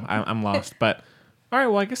 I don't know. I'm lost, but. All right,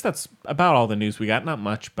 well, I guess that's about all the news we got. Not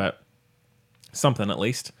much, but something at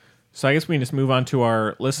least. So I guess we can just move on to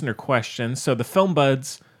our listener questions. So the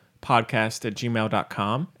Filmbuds podcast at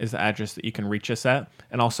gmail.com is the address that you can reach us at,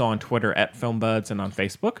 and also on Twitter at Filmbuds and on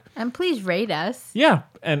Facebook. And please rate us. Yeah,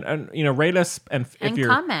 and rate us and if you're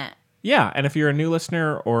comment. Yeah, and if you're a new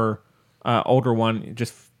listener or older one,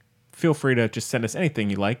 just feel free to just send us anything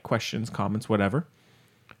you like, questions, comments, whatever.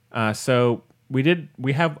 So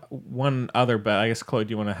we have one other, but I guess, Chloe,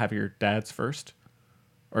 do you want to have your dad's first?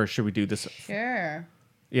 Or should we do this? Sure.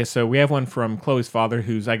 Yeah, so we have one from Chloe's father,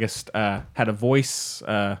 who's, I guess, had a voice,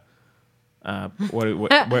 what a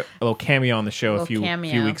little cameo on the show a few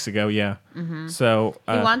weeks ago. Yeah. Mm-hmm. So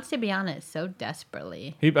he wants to be on it so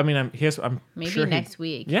desperately. I'm maybe sure next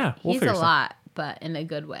week. Yeah, he's a lot, but in a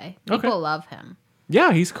good way. People love him.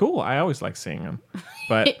 Yeah, he's cool. I always like seeing him,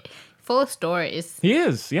 but full of stories. He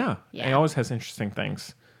is. Yeah. He always has interesting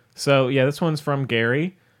things. So yeah, this one's from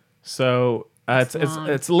Gary. So it's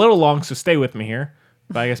a little long, so stay with me here.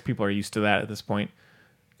 But I guess people are used to that at this point.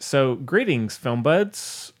 So, greetings, film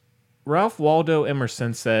buds. Ralph Waldo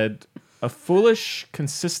Emerson said, "A foolish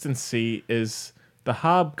consistency is the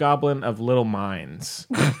hobgoblin of little minds."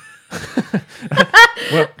 Well,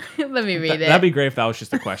 let me read it. That'd be great if that was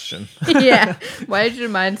just a question. Yeah. Why is your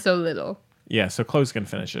mind so little? Yeah, so Chloe's going to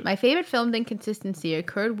finish it. My favorite filmed inconsistency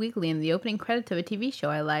occurred weekly in the opening credits of a TV show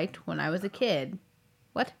I liked when I was a kid.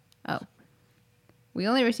 What? Oh. We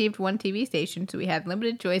only received one TV station, so we had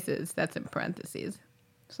limited choices. That's in parentheses.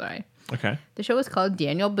 Sorry. Okay. The show was called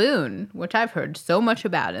Daniel Boone, which I've heard so much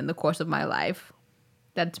about in the course of my life.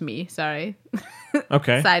 That's me. Sorry.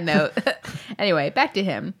 Okay. Side note. Anyway, back to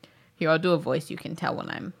him. Here, I'll do a voice you can tell when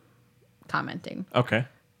I'm commenting. Okay.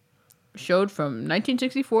 Showed from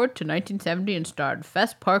 1964 to 1970 and starred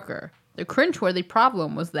Fess Parker. The cringeworthy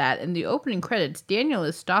problem was that in the opening credits, Daniel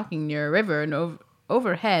is stalking near a river and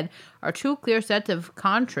overhead are two clear sets of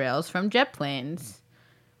contrails from jet planes.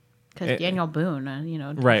 Because Daniel Boone,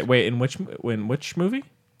 Right. Wait, in which movie?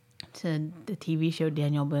 To the TV show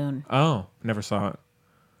Daniel Boone. Oh, never saw it.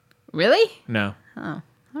 Really? No. Oh,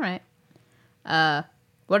 all right.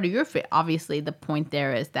 What are your obviously the point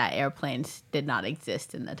there is that airplanes did not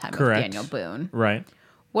exist in the time Correct. of Daniel Boone. Right.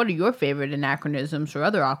 What are your favorite anachronisms or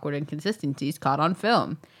other awkward inconsistencies caught on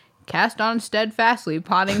film? Cast on steadfastly,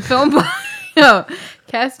 potting film. No,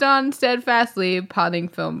 cast on steadfastly, potting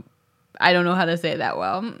film. I don't know how to say that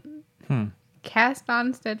well. Cast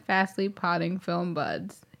on steadfastly, potting film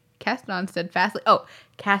buds. Cast on steadfastly. Oh,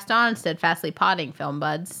 cast on steadfastly, potting film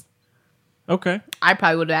buds. Okay. I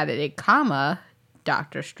probably would have added a comma,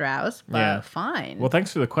 Dr. Strauss, but fine. Well,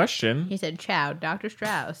 thanks for the question. He said, "Ciao, Dr.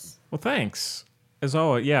 Strauss." Well, thanks. As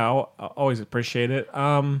always, I'll always appreciate it.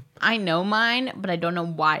 I know mine, but I don't know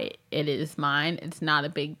why it is mine. It's not a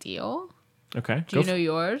big deal. Okay. Do you know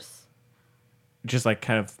yours? Just like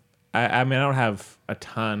kind of, I mean, I don't have a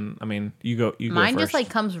ton. I mean, you go Mine first. just like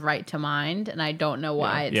comes right to mind, and I don't know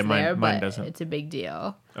why it's there, mine but doesn't. it's a big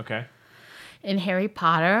deal. Okay. In Harry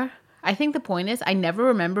Potter, I think the point is I never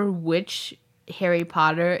remember which Harry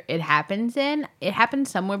Potter it happens in. It happens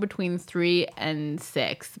somewhere between 3 and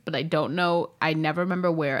 6, but I don't know. I never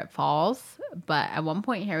remember where it falls. But at one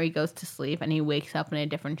point, Harry goes to sleep and he wakes up in a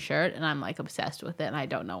different shirt, and I'm like obsessed with it, and I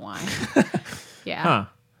don't know why. Yeah. Huh.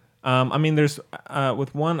 I mean, there's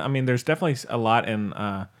with one. I mean, there's definitely a lot in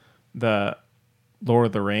the Lord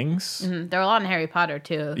of the Rings. Mm-hmm. There are a lot in Harry Potter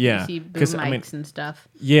too. Yeah, you see boom mics and stuff.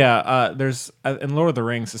 Yeah, there's in Lord of the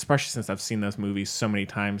Rings, especially since I've seen those movies so many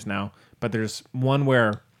times now. But there's one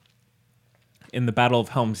where in the Battle of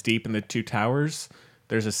Helm's Deep in the Two Towers,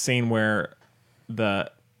 there's a scene where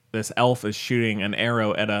this elf is shooting an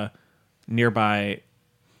arrow at a nearby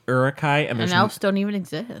Urukai, and elves don't even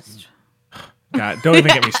exist. God, don't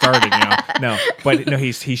even get me started. No, but no,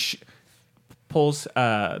 he pulls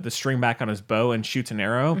the string back on his bow and shoots an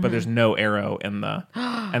arrow, but there's no arrow in the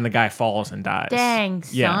and the guy falls and dies. Dang,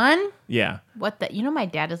 son. Yeah. What the? You know, my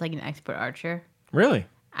dad is like an expert archer. Really?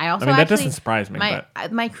 I mean, that doesn't surprise me.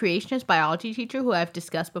 My creationist biology teacher, who I've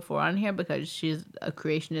discussed before on here, because she's a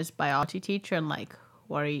creationist biology teacher, and like,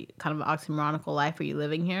 what are you kind of oxymoronical life are you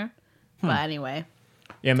living here? But anyway.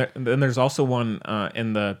 Yeah, and then there's also one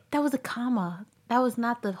in the. That was a comma. That was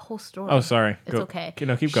not the whole story. Oh, sorry. It's okay.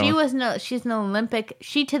 No, keep going. She's an Olympic.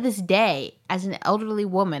 She to this day, as an elderly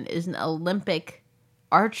woman, is an Olympic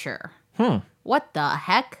archer. What the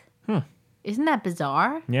heck? Isn't that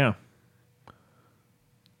bizarre? Yeah.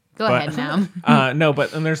 Go ahead now. No,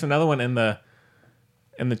 but and there's another one in the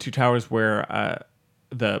Two Towers where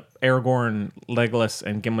the Aragorn, Legolas,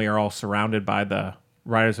 and Gimli are all surrounded by the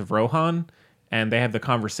Riders of Rohan, and they have the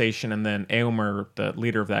conversation, and then Éomer, the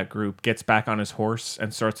leader of that group, gets back on his horse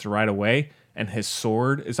and starts to ride away, and his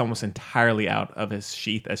sword is almost entirely out of his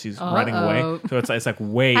sheath as he's riding away. So it's like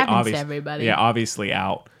way obvious. Everybody. Yeah, obviously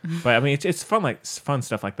out. But I mean, it's fun, like fun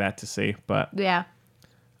stuff like that to see. But yeah.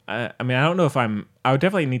 I mean, I don't know if I would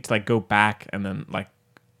definitely need to like go back and then like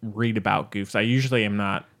read about goofs. I usually am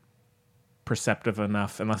not perceptive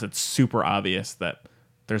enough unless it's super obvious that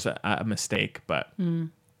there's a mistake. But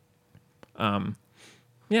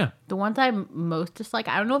Yeah. The ones I most dislike,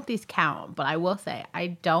 I don't know if these count, but I will say I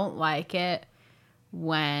don't like it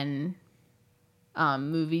when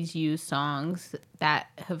movies use songs that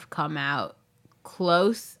have come out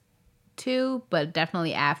close to, but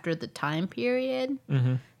definitely after the time period.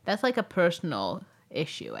 Mm-hmm. That's like a personal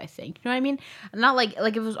issue, I think. You know what I mean? Not like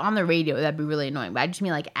if it was on the radio, that'd be really annoying. But I just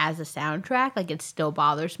mean like as a soundtrack, like it still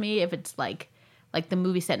bothers me if it's like the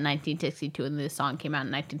movie set in 1962 and the song came out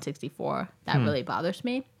in 1964. That really bothers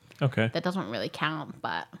me. Okay. That doesn't really count,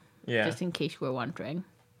 but just in case you were wondering.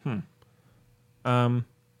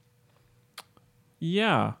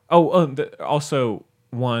 Yeah. Also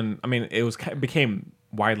one. I mean, it became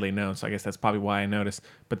widely known, so I guess that's probably why I noticed.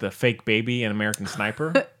 But the fake baby in American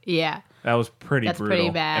Sniper. Yeah. That was That's brutal pretty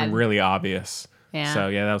bad. and really obvious. Yeah. So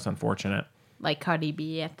yeah, that was unfortunate. Like Cardi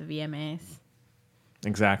B at the VMAs.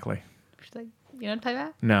 Exactly. She's like, you know what I'm talking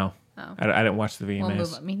about? No. Oh. I didn't watch the VMAs. Well,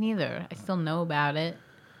 move on. Me neither. I still know about it.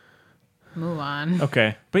 Move on.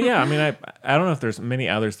 Okay. But yeah, I mean, I don't know if there's many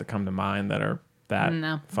others that come to mind that are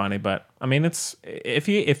that funny, but I mean, it's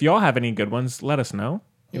if y'all have any good ones, let us know.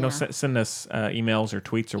 You know, send us emails or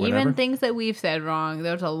tweets or whatever. Even things that we've said wrong.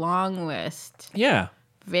 There's a long list. Yeah.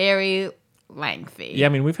 Very lengthy. Yeah, I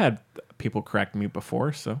mean, we've had people correct me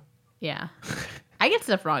before, so. Yeah. I get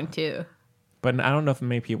stuff wrong too. But I don't know if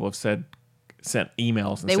many people have sent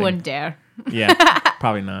emails. And they wouldn't dare. Yeah,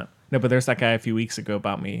 probably not. No, but there's that guy a few weeks ago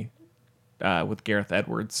about me with Gareth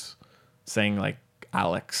Edwards saying like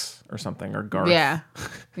Alex or something or Garth. Yeah.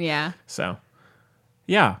 Yeah. So,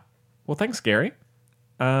 yeah. Well, thanks, Gary.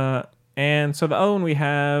 And so the other one we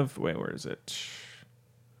have, wait, where is it?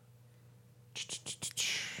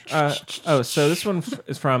 So this one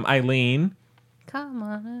is from Eileen. Come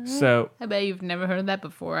on. So I bet you've never heard that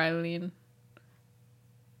before, Eileen.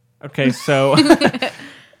 Okay, so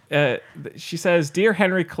she says, "Dear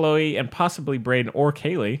Henry, Chloe, and possibly Braden or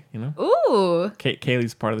Kaylee." You know, ooh,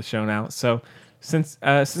 Kaylee's part of the show now. So since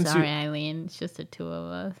sorry, Eileen, it's just the two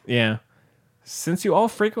of us. Yeah. Since you all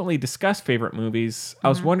frequently discuss favorite movies, I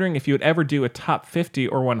was wondering if you would ever do a top 50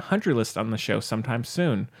 or 100 list on the show sometime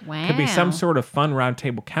soon. Wow. Could be some sort of fun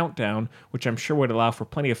roundtable countdown, which I'm sure would allow for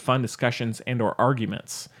plenty of fun discussions and or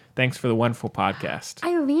arguments. Thanks for the wonderful podcast.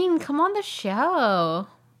 Eileen, come on the show.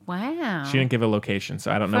 Wow. She didn't give a location,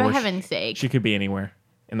 so I don't know For where heaven's sake. She could be anywhere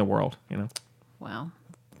in the world, you know? Well,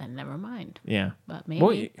 then never mind. Yeah. But maybe.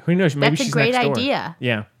 Well, who knows? Maybe That's she's a great next door. idea.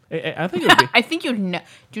 Yeah. I think it would be. I think you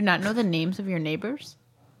do not know the names of your neighbors?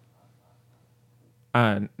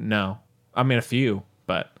 No. I mean, a few,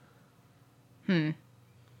 but.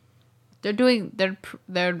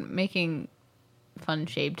 They're making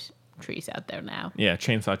fun-shaped trees out there now. Yeah,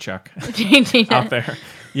 Chainsaw Chuck. Changing out there.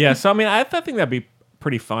 Yeah, so I mean, I think that'd be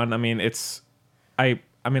pretty fun. I mean, I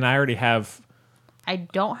already have. I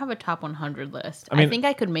don't have a top 100 list. I think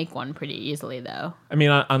I could make one pretty easily, though. I mean,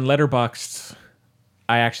 on Letterboxd,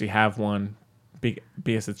 I actually have one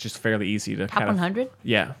because it's just fairly easy to top 100.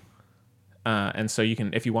 Yeah, and so you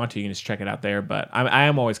can, if you want to, you can just check it out there. But I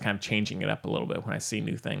am always kind of changing it up a little bit when I see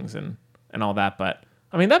new things and all that. But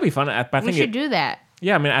I mean, that'd be fun. I think we should do that.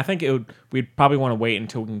 Yeah, I mean, I think we'd probably want to wait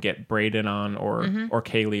until we can get Braden on or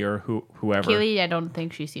Kaylee or whoever. Kaylee, I don't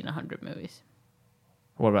think she's seen 100 movies.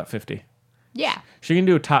 What about 50? Yeah. She can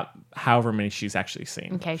do a top however many she's actually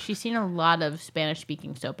seen. Okay, she's seen a lot of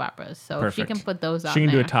Spanish-speaking soap operas, so Perfect. she can put those on She can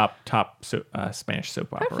there. do a top Spanish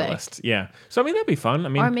soap opera Perfect. list. Yeah. So, I mean, that'd be fun. I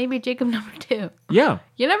mean, or maybe Jacob number 2. Yeah.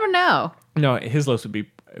 You never know. No, his list would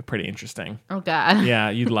be pretty interesting. Oh, God. Yeah,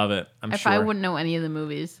 you'd love it, I'm if sure. I wouldn't know any of the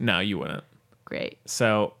movies. No, you wouldn't. Great.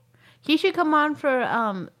 So. He should come on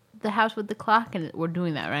for The House with the Clock, and we're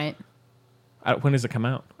doing that, right? When does it come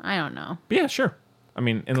out? I don't know. But yeah, sure. I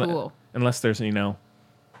mean, Cool. Unless there's,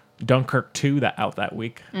 Dunkirk 2 that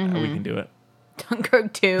week, we can do it.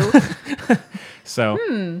 Dunkirk 2.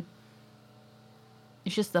 So.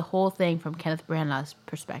 It's just the whole thing from Kenneth Branagh's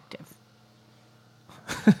perspective.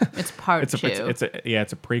 It's part 2. It's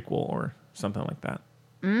a prequel or something like that.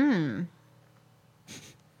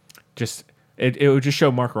 Just it would just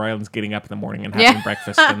show Mark Rylance getting up in the morning and having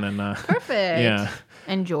breakfast and then perfect. Yeah.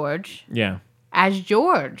 And George. Yeah. As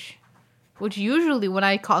George. Which usually when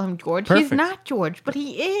I call him George, he's not George, but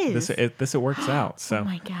he is. This works out. So. Oh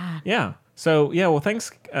my God. Yeah. So yeah. Well,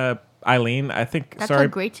 thanks, Eileen. I think that's a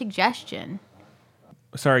great suggestion.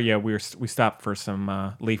 Sorry. Yeah, we stopped for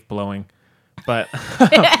some leaf blowing, but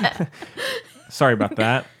sorry about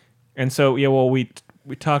that. And so yeah, well we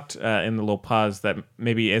talked in the little pause that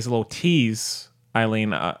maybe as a little tease,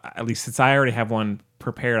 Eileen. At least since I already have one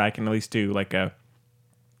prepared, I can at least do like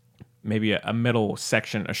maybe a middle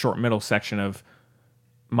section, a short middle section of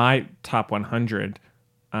my top 100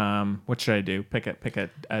 What should I do? Pick a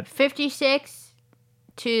 56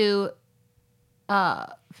 to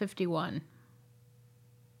 51.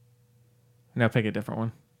 No, pick a different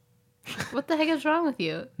one. What the heck is wrong with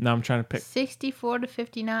you? No, I'm trying to pick 64 to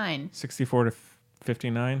 59. 64 to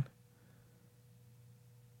 59.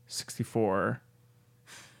 64.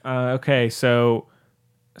 Okay, so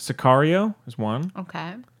Sicario is one. Okay.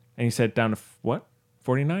 And you said down to what?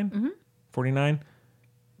 49? Mm-hmm. 49.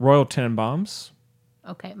 Royal Tenenbaums.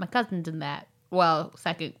 Okay, my cousin's in that. Well,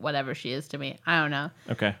 second, whatever she is to me. I don't know.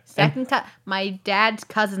 Okay. Second, my dad's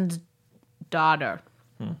cousin's daughter.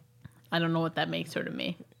 I don't know what that makes her to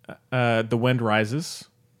me. The Wind Rises.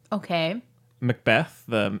 Okay. Macbeth,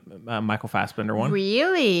 the Michael Fassbender one.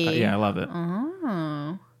 Really? Yeah, I love it.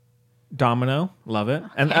 Oh. Domino, love it.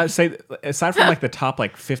 Okay. And I'd say, aside from like the top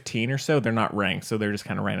like 15 or so, they're not ranked, so they're just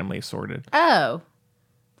kind of randomly sorted. Oh.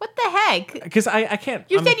 What the heck? Because I can't.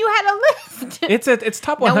 You said you had a list. It's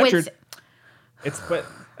top 100. No, it's but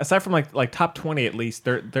aside from like top 20 at least,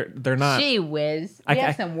 they're not. Gee whiz, we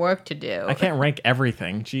have some work to do. I can't rank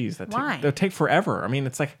everything. Jeez, that'll take forever. I mean,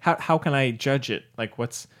 it's like how can I judge it? Like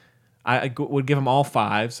I would give them all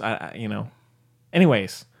 5s. You know.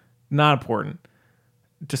 Anyways, not important.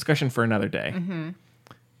 Discussion for another day. Mm-hmm.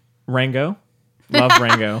 Rango, love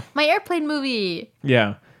Rango. My airplane movie.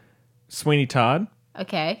 Yeah, Sweeney Todd.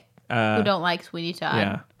 Okay. Who don't like Sweeney Todd?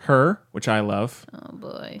 Yeah, Her, which I love. Oh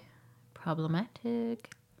boy,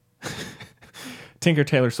 problematic. Tinker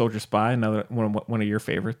Tailor Soldier Spy, another one of your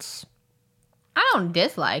favorites. I don't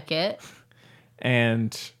dislike it.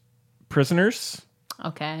 And Prisoners.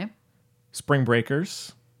 Okay. Spring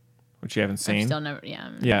Breakers, which you haven't seen. I've still never.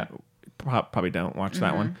 Yeah. Yeah, probably don't watch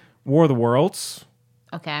that one. War of the Worlds.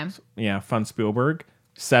 Okay. Yeah, fun Spielberg.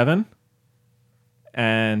 7.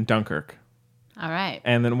 And Dunkirk. All right.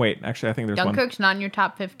 And then wait, actually, I think there's Dunkirk's not in your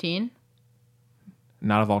top 15.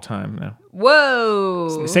 Not of all time, no.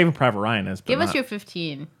 Whoa. Saving Private Ryan is. Give us your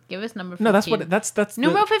 15. Give us number 15. No, that's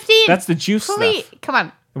number 15. That's the juice stuff. Come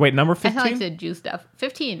on. Wait, number 15. I sound like the juice stuff.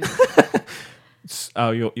 15. Oh,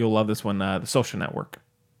 you'll love this one. The Social Network.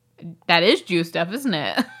 That is juice stuff, isn't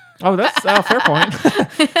it? Oh, that's fair point.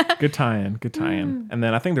 Good tie-in. Good tie-in. And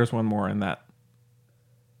then I think there's one more in that.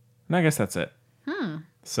 And I guess that's it.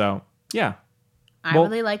 So yeah. I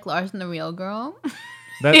really like Lars and the Real Girl.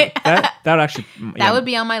 that would actually that would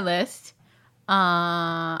be on my list.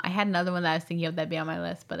 I had another one that I was thinking of that'd be on my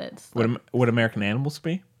list, but it's would American Animals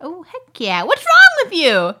be? Oh heck yeah! What's wrong with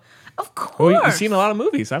you? Of course. Well, you've seen a lot of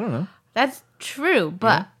movies. I don't know. That's true,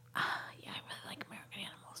 but yeah, I really like American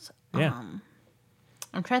Animals. Yeah.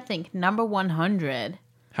 I'm trying to think. Number 100.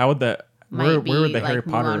 How would where would the like Harry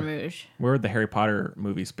Potter Moulin Rouge. Where would the Harry Potter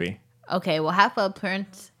movies be? Okay, well, Half-Blood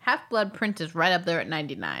Prince is right up there at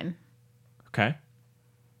 99. Okay.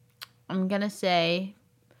 I'm gonna say,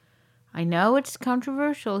 I know it's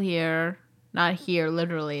controversial here, not here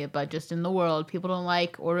literally, but just in the world. People don't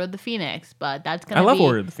like Order of the Phoenix, but that's gonna. I love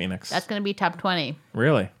Order of the Phoenix. That's gonna be top 20.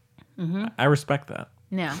 Really? Mm-hmm. I respect that.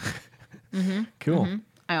 Yeah. Mm-hmm. Cool. Mm-hmm.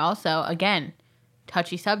 I also, again,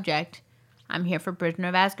 touchy subject. I'm here for Prisoner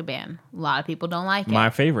of Azkaban. A lot of people don't like it. My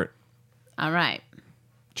favorite. All right.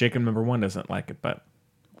 Jacob number 1 doesn't like it, but.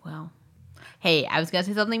 Well. Hey, I was going to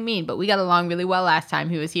say something mean, but we got along really well last time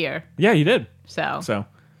he was here. Yeah, you did. So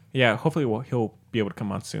yeah, hopefully he'll be able to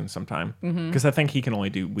come on soon sometime. Because I think he can only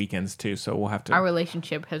do weekends too, so we'll have to. Our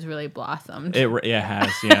relationship has really blossomed. It has,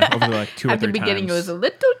 yeah. Over like 2 or 3 times. At the beginning, it was a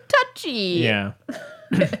little touchy. Yeah.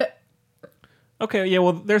 Okay, yeah,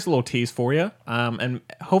 well, there's a little tease for you. And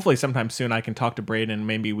hopefully sometime soon I can talk to Braden and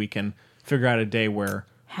maybe we can figure out a day where...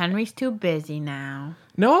 Henry's too busy now.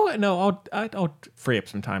 No, I'll free up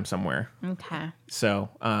some time somewhere. Okay. So,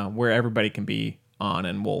 where everybody can be on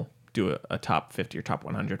and we'll do a top 50 or top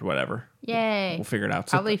 100, whatever. Yay. We'll figure it out.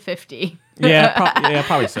 Probably 50. Yeah,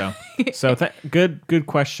 probably so. So, good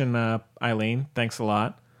question, Eileen. Thanks a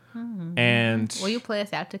lot. Mm-hmm. And... Will you play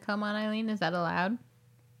us out to come on, Eileen? Is that allowed?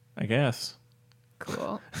 I guess.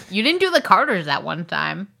 Cool. You didn't do the Carters that one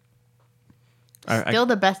time. Still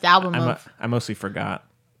the best album I mostly forgot.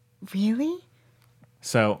 Really?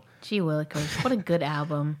 So. Gee willikers, what a good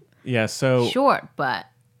album. Yeah, so. Short, but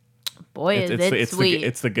boy, is it sweet.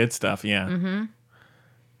 It's the good stuff, yeah. Mm-hmm.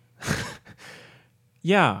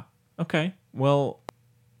 Yeah, okay. Well.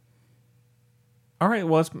 All right,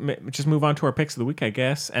 well, let's just move on to our picks of the week, I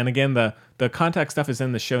guess. And again, the contact stuff is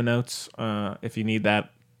in the show notes if you need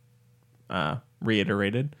that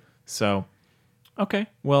reiterated. So, okay,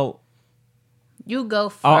 well. You go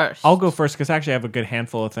first. I'll go first because actually I have a good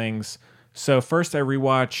handful of things. So first I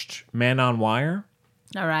rewatched Man on Wire.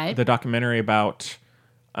 All right. The documentary about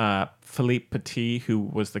Philippe Petit, who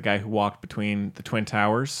was the guy who walked between the Twin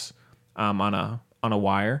Towers on a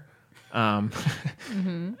wire. And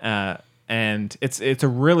it's a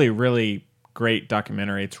really, really great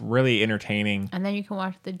documentary. It's really entertaining. And then you can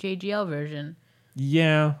watch the JGL version.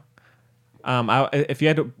 Yeah. If you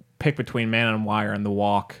had to pick between Man on Wire and The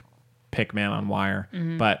Walk, pick Man on Wire.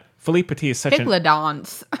 But Philippe Petit is such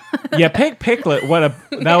Picladance. Yeah, Piglet.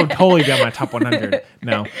 That would totally be on my top 100.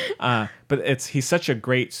 No, but he's such a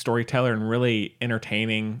great storyteller and really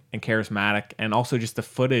entertaining and charismatic, and also just the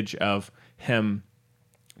footage of him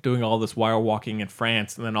doing all this wire walking in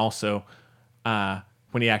France, and then also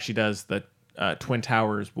when he actually does the Twin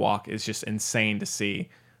Towers walk is just insane to see,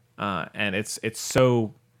 and it's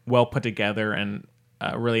so well put together and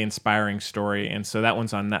a really inspiring story. And so that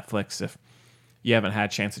one's on Netflix if you haven't had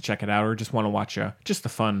a chance to check it out or just want to watch just a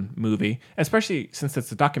fun movie, especially since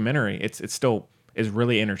it's a documentary. It still is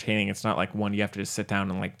really entertaining. It's not like one you have to just sit down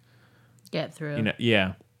and like get through.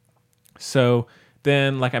 Yeah. So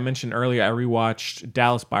then, like I mentioned earlier, I rewatched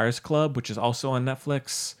Dallas Buyers Club, which is also on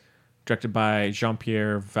Netflix, directed by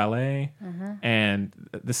Jean-Pierre Vallée. And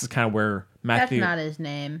this is kind of where Matthew... That's not his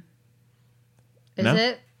name. Is No?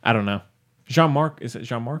 it? I don't know. Is it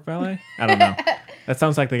Jean-Marc Vallée? I don't know. That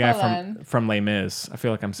sounds like the guy from Les Mis. I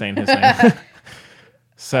feel like I'm saying his name.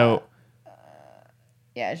 So...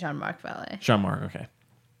 Yeah, Jean-Marc Vallée. Jean-Marc, okay.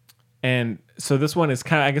 And so this one is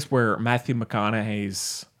kind of, I guess, where Matthew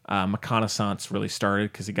McConaughey's McConaissance really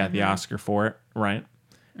started because he got the Oscar for it, right?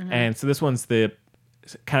 And so this one's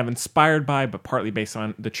kind of inspired by, but partly based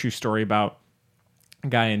on the true story about a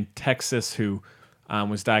guy in Texas who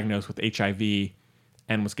was diagnosed with HIV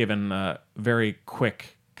and was given a very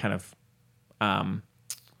quick kind of,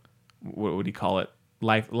 what would you call it?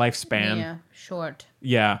 Lifespan. Yeah, short.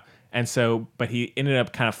 Yeah. And so, but he ended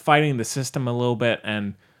up kind of fighting the system a little bit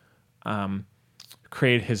and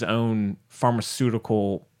created his own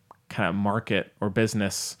pharmaceutical kind of market or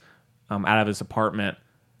business out of his apartment.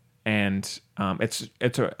 And it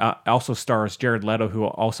also stars Jared Leto, who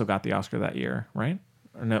also got the Oscar that year, right?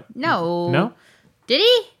 Or no? No. Did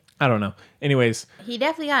he? I don't know. Anyways. He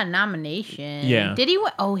definitely got a nomination. Yeah. Did he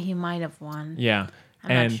win? Oh, he might have won. Yeah.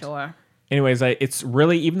 I'm not sure. Anyways, it's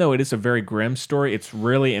really, even though it is a very grim story, it's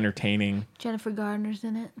really entertaining. Jennifer Garner's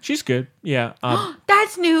in it. She's good. Yeah.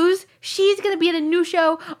 That's news. She's going to be in a new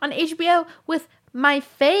show on HBO with my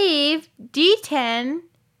fave, D10,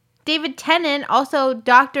 David Tennant, also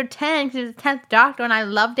Dr. 10, because he's the 10th Doctor, and I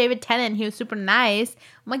love David Tennant. He was super nice.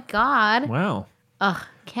 Oh, my God. Wow. Ugh,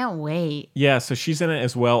 can't wait. Yeah, so she's in it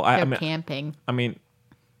as well. They're camping. I mean,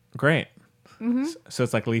 great. So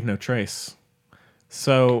it's like Leave No Trace.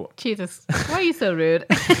 So Jesus, why are you so rude?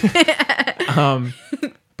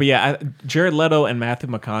 But yeah, Jared Leto and Matthew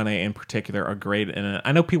McConaughey in particular are great in it.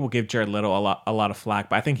 I know people give Jared Leto a lot of flack,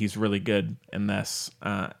 but I think he's really good in this.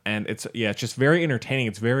 And it's just very entertaining.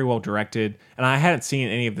 It's very well directed. And I hadn't seen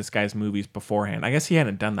any of this guy's movies beforehand. I guess he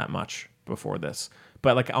hadn't done that much before this.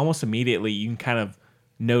 But like almost immediately, you can kind of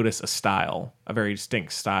notice a very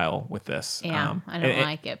distinct style with this. Yeah, I don't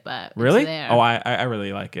like it, but really? It's there. Oh, I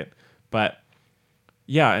really like it. But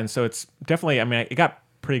yeah, and so it's definitely, I mean, it got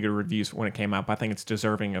pretty good reviews when it came out, but I think it's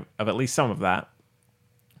deserving of at least some of that.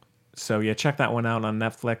 So yeah, check that one out on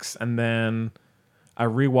Netflix. And then I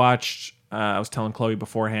rewatched, I was telling Chloe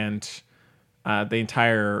beforehand, the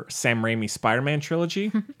entire Sam Raimi Spider-Man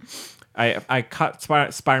trilogy. I caught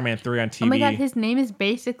Spider-Man 3 on TV. Oh my God, his name is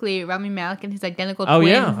basically Rami Malek and his identical twins'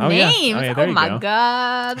 names. Yeah. Oh my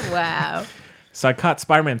God, wow. So I caught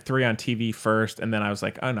Spider-Man 3 on TV first, and then I was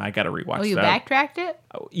like, oh no, I got to rewatch that. Oh, you backtracked it?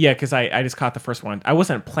 Yeah, because I just caught the first one. I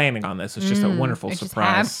wasn't planning on this. It's just a wonderful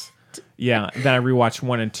surprise. Yeah, then I rewatched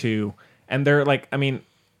 1 and 2, and they're like, I mean,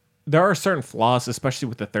 there are certain flaws, especially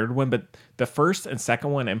with the third one, but the first and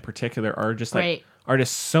second one in particular are just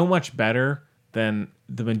so much better than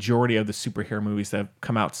the majority of the superhero movies that have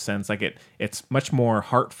come out since. Like it's much more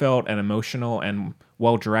heartfelt and emotional and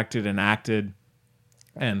well directed and acted.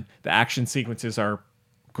 And the action sequences are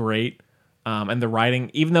great. And the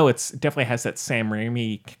writing, even though it definitely has that Sam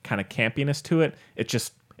Raimi kind of campiness to it,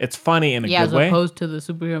 it's funny in a good way. As opposed to the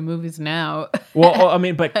superhero movies now. Well, I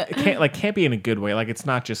mean, but campy in a good way. Like it's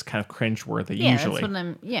not just kind of cringeworthy usually.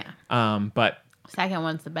 That's what but second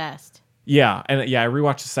one's the best. Yeah, and I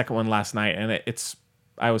rewatched the second one last night, and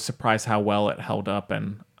I was surprised how well it held up.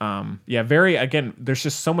 And there's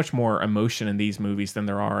just so much more emotion in these movies than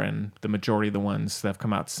there are in the majority of the ones that have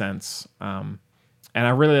come out since. And I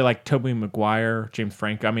really like Tobey Maguire, James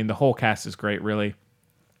Franco. I mean, the whole cast is great, really.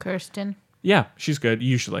 Kirsten. Yeah, she's good,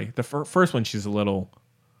 usually. The first one, she's a little,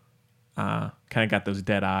 kind of got those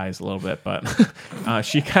dead eyes a little bit, but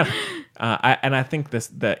she kind of, I think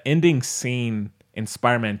the ending scene in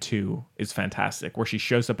Spider-Man 2 is fantastic, where she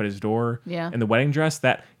shows up at his door in the wedding dress.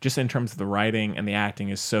 That, just in terms of the writing and the acting,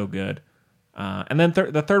 is so good. And then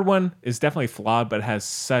the third one is definitely flawed, but has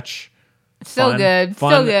such so good,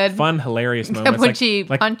 hilarious moments. When he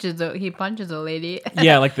punches a lady.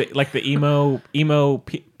 Yeah, like the emo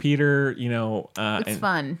Peter, it's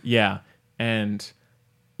fun. Yeah, and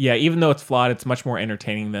yeah, even though it's flawed, it's much more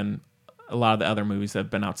entertaining than a lot of the other movies that have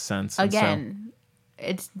been out since. Again,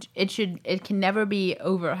 it can never be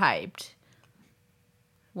overhyped.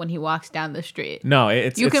 When he walks down the street, no,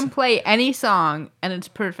 you can play any song and it's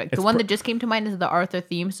perfect. The one that just came to mind is the Arthur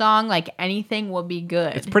theme song. Like, anything will be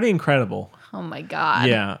good. It's pretty incredible. Oh my god.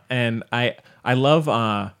 Yeah, and I love.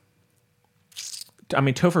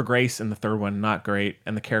 Topher Grace in the third one, not great,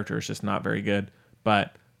 and the character is just not very good.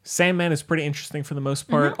 But Sandman is pretty interesting for the most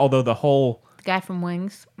part. Although the guy from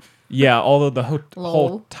Wings. Yeah, although the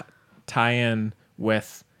whole tie-in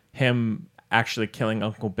with him actually killing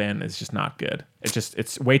Uncle Ben is just not good.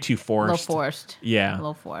 It's way too forced. A little forced. Yeah. A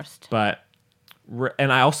little forced. But,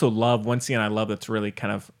 and I also love, one scene I love that's really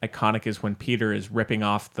kind of iconic is when Peter is ripping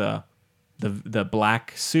off the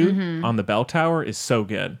black suit on the bell tower is so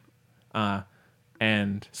good.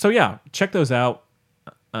 And so yeah, check those out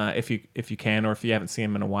if you can, or if you haven't seen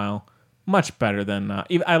them in a while. Much better than,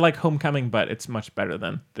 I like Homecoming, but it's much better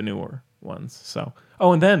than the newer ones. So,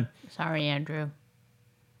 and then. Sorry, Andrew.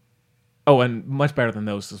 Oh, and much better than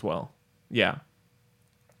those as well. Yeah.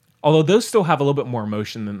 Although those still have a little bit more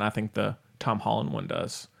emotion than I think the Tom Holland one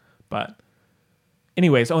does. But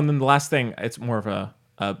anyways, and then the last thing, it's more of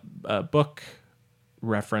a book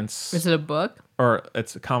reference. Is it a book? Or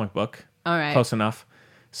it's a comic book. All right. Close enough.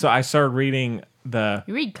 So I started reading You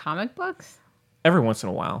read comic books? Every once in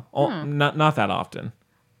a while. Not that often.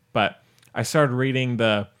 But I started reading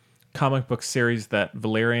the comic book series that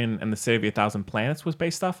Valerian and the City of a Thousand Planets was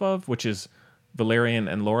based off of, which is Valerian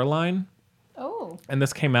and Laureline. Oh. And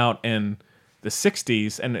this came out in the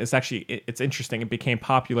 60s, and it's interesting. It became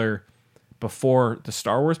popular before the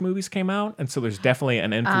Star Wars movies came out, and so there's definitely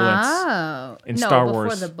an influence in Star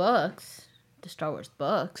Wars. Before the books. The Star Wars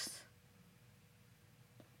books.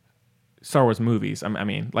 Star Wars movies.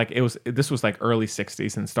 This was like early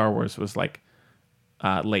 60s, and Star Wars was like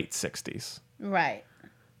late 60s. Right.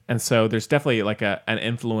 And so there's definitely like an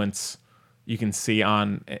influence you can see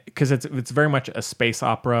on, because it's very much a space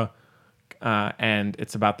opera, and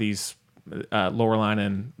it's about these Laureline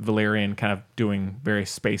and Valerian kind of doing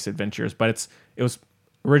various space adventures. But it was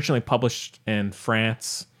originally published in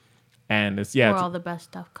France, and where all the best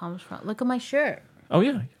stuff comes from. Look at my shirt. Oh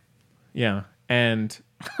yeah, and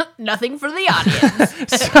nothing for the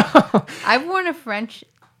audience. I've worn a French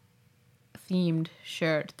themed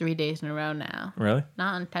shirt 3 days in a row now. Really?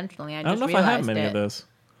 Not intentionally. I don't know if I have many of those.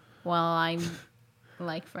 Well, I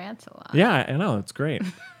like France a lot. Yeah, I know, it's great.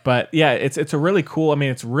 But yeah, it's a really cool.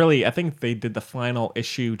 I think they did the final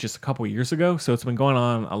issue just a couple years ago, so it's been going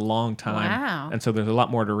on a long time. Wow. And so there's a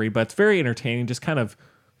lot more to read, but it's very entertaining, just kind of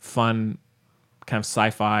fun, kind of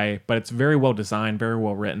sci-fi, but it's very well designed, very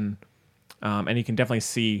well written. And you can definitely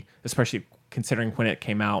see, especially considering when it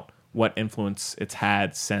came out, what influence it's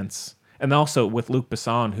had since. And also with Luc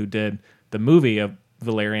Besson, who did the movie of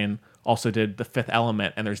Valerian, also did The Fifth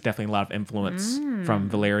Element, and there's definitely a lot of influence from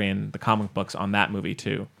Valerian, the comic books, on that movie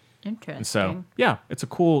too. Interesting. And so, yeah, it's a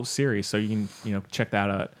cool series. So you can check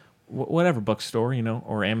that out, whatever bookstore,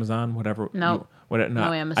 or Amazon, whatever. No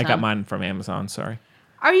Amazon. I got mine from Amazon. Sorry.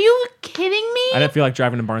 Are you kidding me? I didn't feel like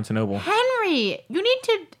driving to Barnes and Noble. Henry, you need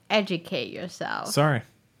to educate yourself. Sorry.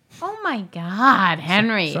 Oh my God,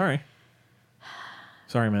 Henry. Sorry,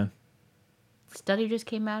 man. Study just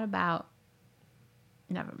came out about.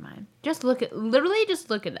 Never mind. Literally just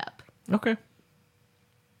look it up. Okay.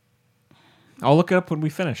 I'll look it up when we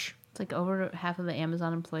finish. It's like over half of the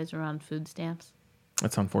Amazon employees are on food stamps.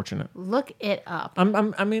 That's unfortunate. Look it up.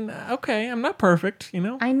 Okay, I'm not perfect,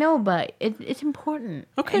 I know, but it's important.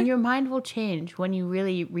 Okay. And your mind will change when you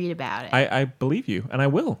really read about it. I believe you, and I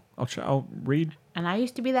will. I'll read. And I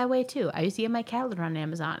used to be that way too. I used to get my cat litter on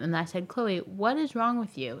Amazon, and I said, Chloe, what is wrong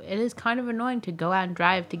with you? It is kind of annoying to go out and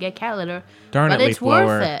drive to get cat litter. Darn but it, it's leaf blower.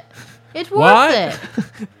 worth it. It's worth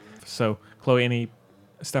it. So, Chloe, any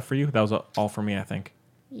stuff for you? That was all for me, I think.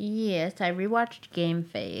 Yes, I rewatched Game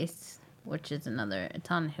Face, which is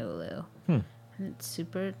it's on Hulu. And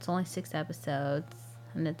it's only 6 episodes,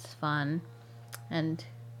 and it's fun and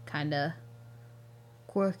kind of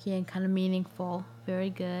quirky and kind of meaningful. Very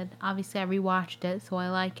good. Obviously, I rewatched it, so I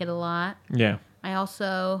like it a lot. Yeah. I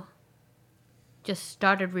also just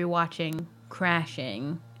started rewatching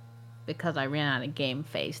Crashing, because I ran out of game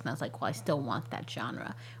face, and I was like, well, I still want that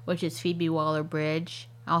genre, which is Phoebe Waller-Bridge.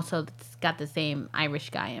 Also, it's got the same Irish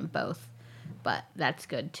guy in both, but that's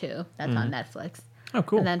good too. That's on Netflix. Oh,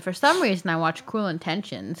 cool. And then for some reason, I watched Cruel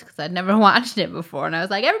Intentions because I'd never watched it before, and I was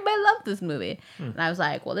like, everybody loved this movie, and I was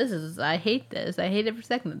like, well, I hate this. I hate every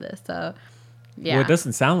second of this. So, yeah. Well, it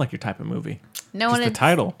doesn't sound like your type of movie. No, just and the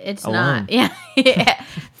title. It's alone. not. Yeah,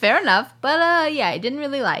 fair enough. But yeah, I didn't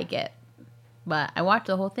really like it. But I watched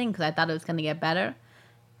the whole thing because I thought it was gonna get better,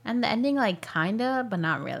 and the ending, like, kinda, but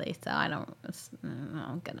not really. So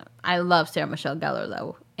I love Sarah Michelle Gellar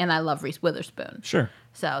though, and I love Reese Witherspoon. Sure.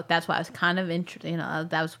 So that's why I was kind of interested. You know,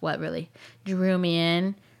 that was what really drew me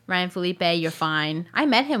in. Ryan Felipe, you're fine. I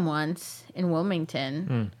met him once in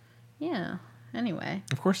Wilmington. Yeah. Anyway.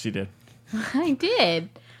 Of course you did. I did.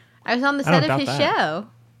 I was on the set of his show,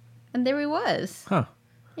 and there he was. Huh.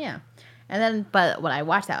 Yeah. And then, but what I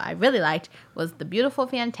watched that I really liked was The Beautiful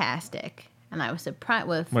Fantastic, and I was surprised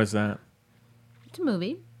with. What is that? It's a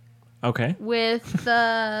movie. Okay. With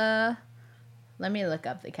the. Let me look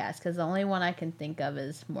up the cast, because the only one I can think of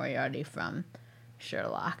is Moriarty from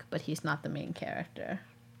Sherlock, but he's not the main character.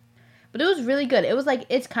 But it was really good. It was like,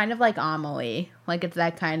 it's kind of like Amelie. Like, it's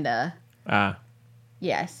that kind of...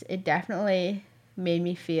 Yes, it definitely made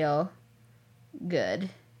me feel good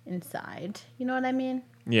inside. You know what I mean?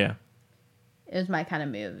 Yeah. It was my kind of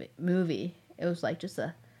movie. It was like just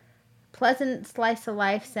a pleasant slice of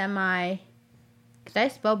life, semi... Did I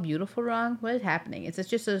spell beautiful wrong? What is happening? Is this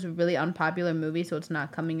just a really unpopular movie, so it's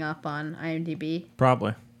not coming up on IMDb?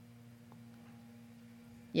 Probably.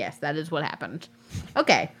 Yes, that is what happened.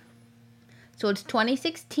 Okay. So it's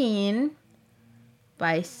 2016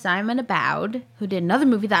 by Simon Abowd, who did another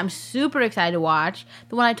movie that I'm super excited to watch.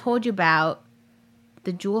 The one I told you about,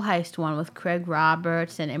 the Jewel Heist one with Craig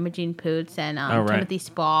Roberts and Imogen Poots and Timothy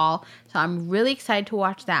Spall. So I'm really excited to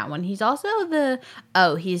watch that one. He's also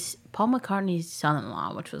he's Paul McCartney's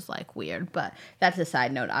son-in-law, which was like weird, but that's a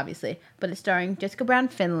side note, obviously. But it's starring Jessica Brown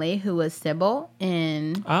Finley, who was Sybil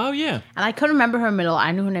in... Oh, yeah. And I couldn't remember her middle.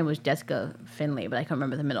 I knew her name was Jessica Finley, but I couldn't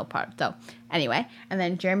remember the middle part. So anyway, and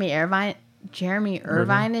then Jeremy Irvine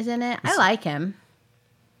is in it. I like him.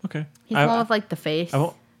 Okay. He's the one with like the face.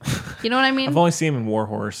 You know what I mean? I've only seen him in War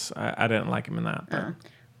Horse. I didn't like him in that.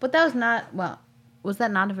 But that was not, was that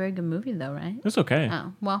not a very good movie though, right? It's okay.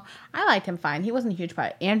 Oh, well, I liked him fine. He wasn't a huge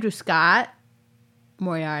part. Andrew Scott,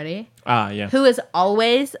 Moriarty. Yeah. Who is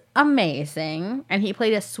always amazing. And he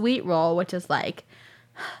played a sweet role, which is like,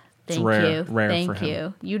 thank you. Thank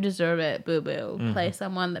you. You deserve it, boo-boo. Mm-hmm. Play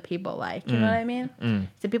someone that people like. You know what I mean?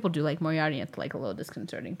 So people do like Moriarty. It's like a little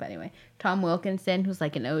disconcerting. But anyway, Tom Wilkinson, who's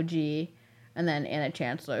like an OG. And then Anna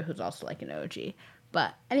Chancellor, who's also like an OG.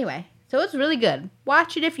 But anyway, so it's really good.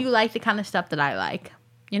 Watch it if you like the kind of stuff that I like.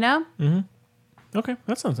 You know? Mm-hmm. Okay,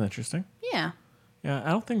 that sounds interesting. Yeah. Yeah, I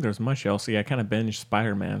don't think there's much else. Yeah, I kind of binged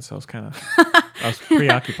Spider-Man, so I was kind of... I was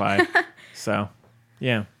preoccupied. So,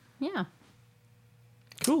 yeah. Yeah.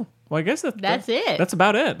 Cool. Well, I guess that's it. That's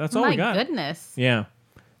about it. That's all we got. My goodness. Yeah.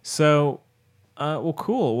 So, well,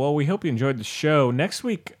 cool. Well, we hope you enjoyed the show. Next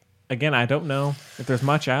week, again, I don't know if there's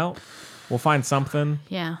much out. We'll find something.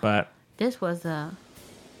 Yeah. But this was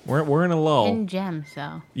we're in a lull. Hidden gem,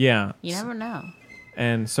 so yeah. You never know.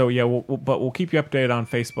 And so yeah, we'll keep you updated on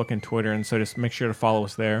Facebook and Twitter, and so just make sure to follow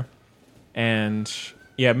us there. And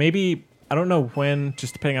yeah, maybe I don't know when,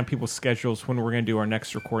 just depending on people's schedules, when we're gonna do our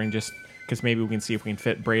next recording, just because maybe we can see if we can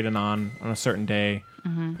fit Braden on a certain day.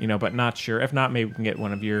 Mm-hmm. You know, but not sure. If not, maybe we can get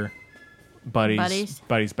one of your buddies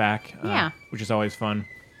back. Yeah. Which is always fun.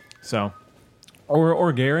 So.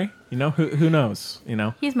 Or Gary, you know, who knows, you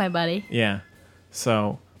know? He's my buddy. Yeah.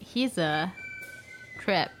 So. He's a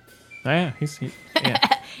trip. Oh, yeah. Yeah.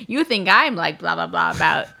 You think I'm like blah, blah, blah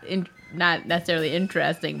about not necessarily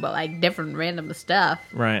interesting, but like different random stuff.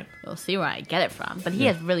 Right. You'll see where I get it from. But he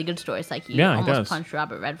has really good stories. Like he almost punched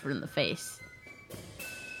Robert Redford in the face.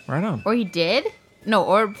 Right on. Or he did? No,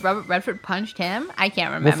 or Robert Redford punched him? I can't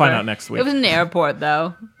remember. We'll find out next week. It was in the airport,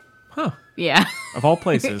 though. Huh. Yeah. Of all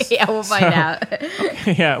places. Yeah, we'll find out.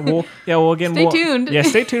 Yeah, well, again, stay tuned. Yeah,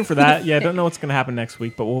 stay tuned for that. Yeah, I don't know what's going to happen next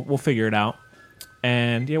week, but we'll figure it out.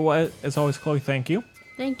 And yeah, well, as always, Chloe, thank you.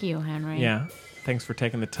 Thank you, Henry. Yeah, thanks for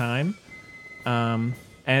taking the time. And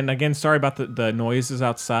again, sorry about the noises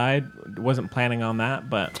outside. Wasn't planning on that,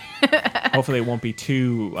 but hopefully it won't be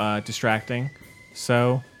too distracting.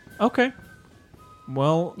 So, okay.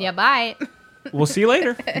 Well. Yeah, bye. We'll see you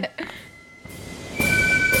later.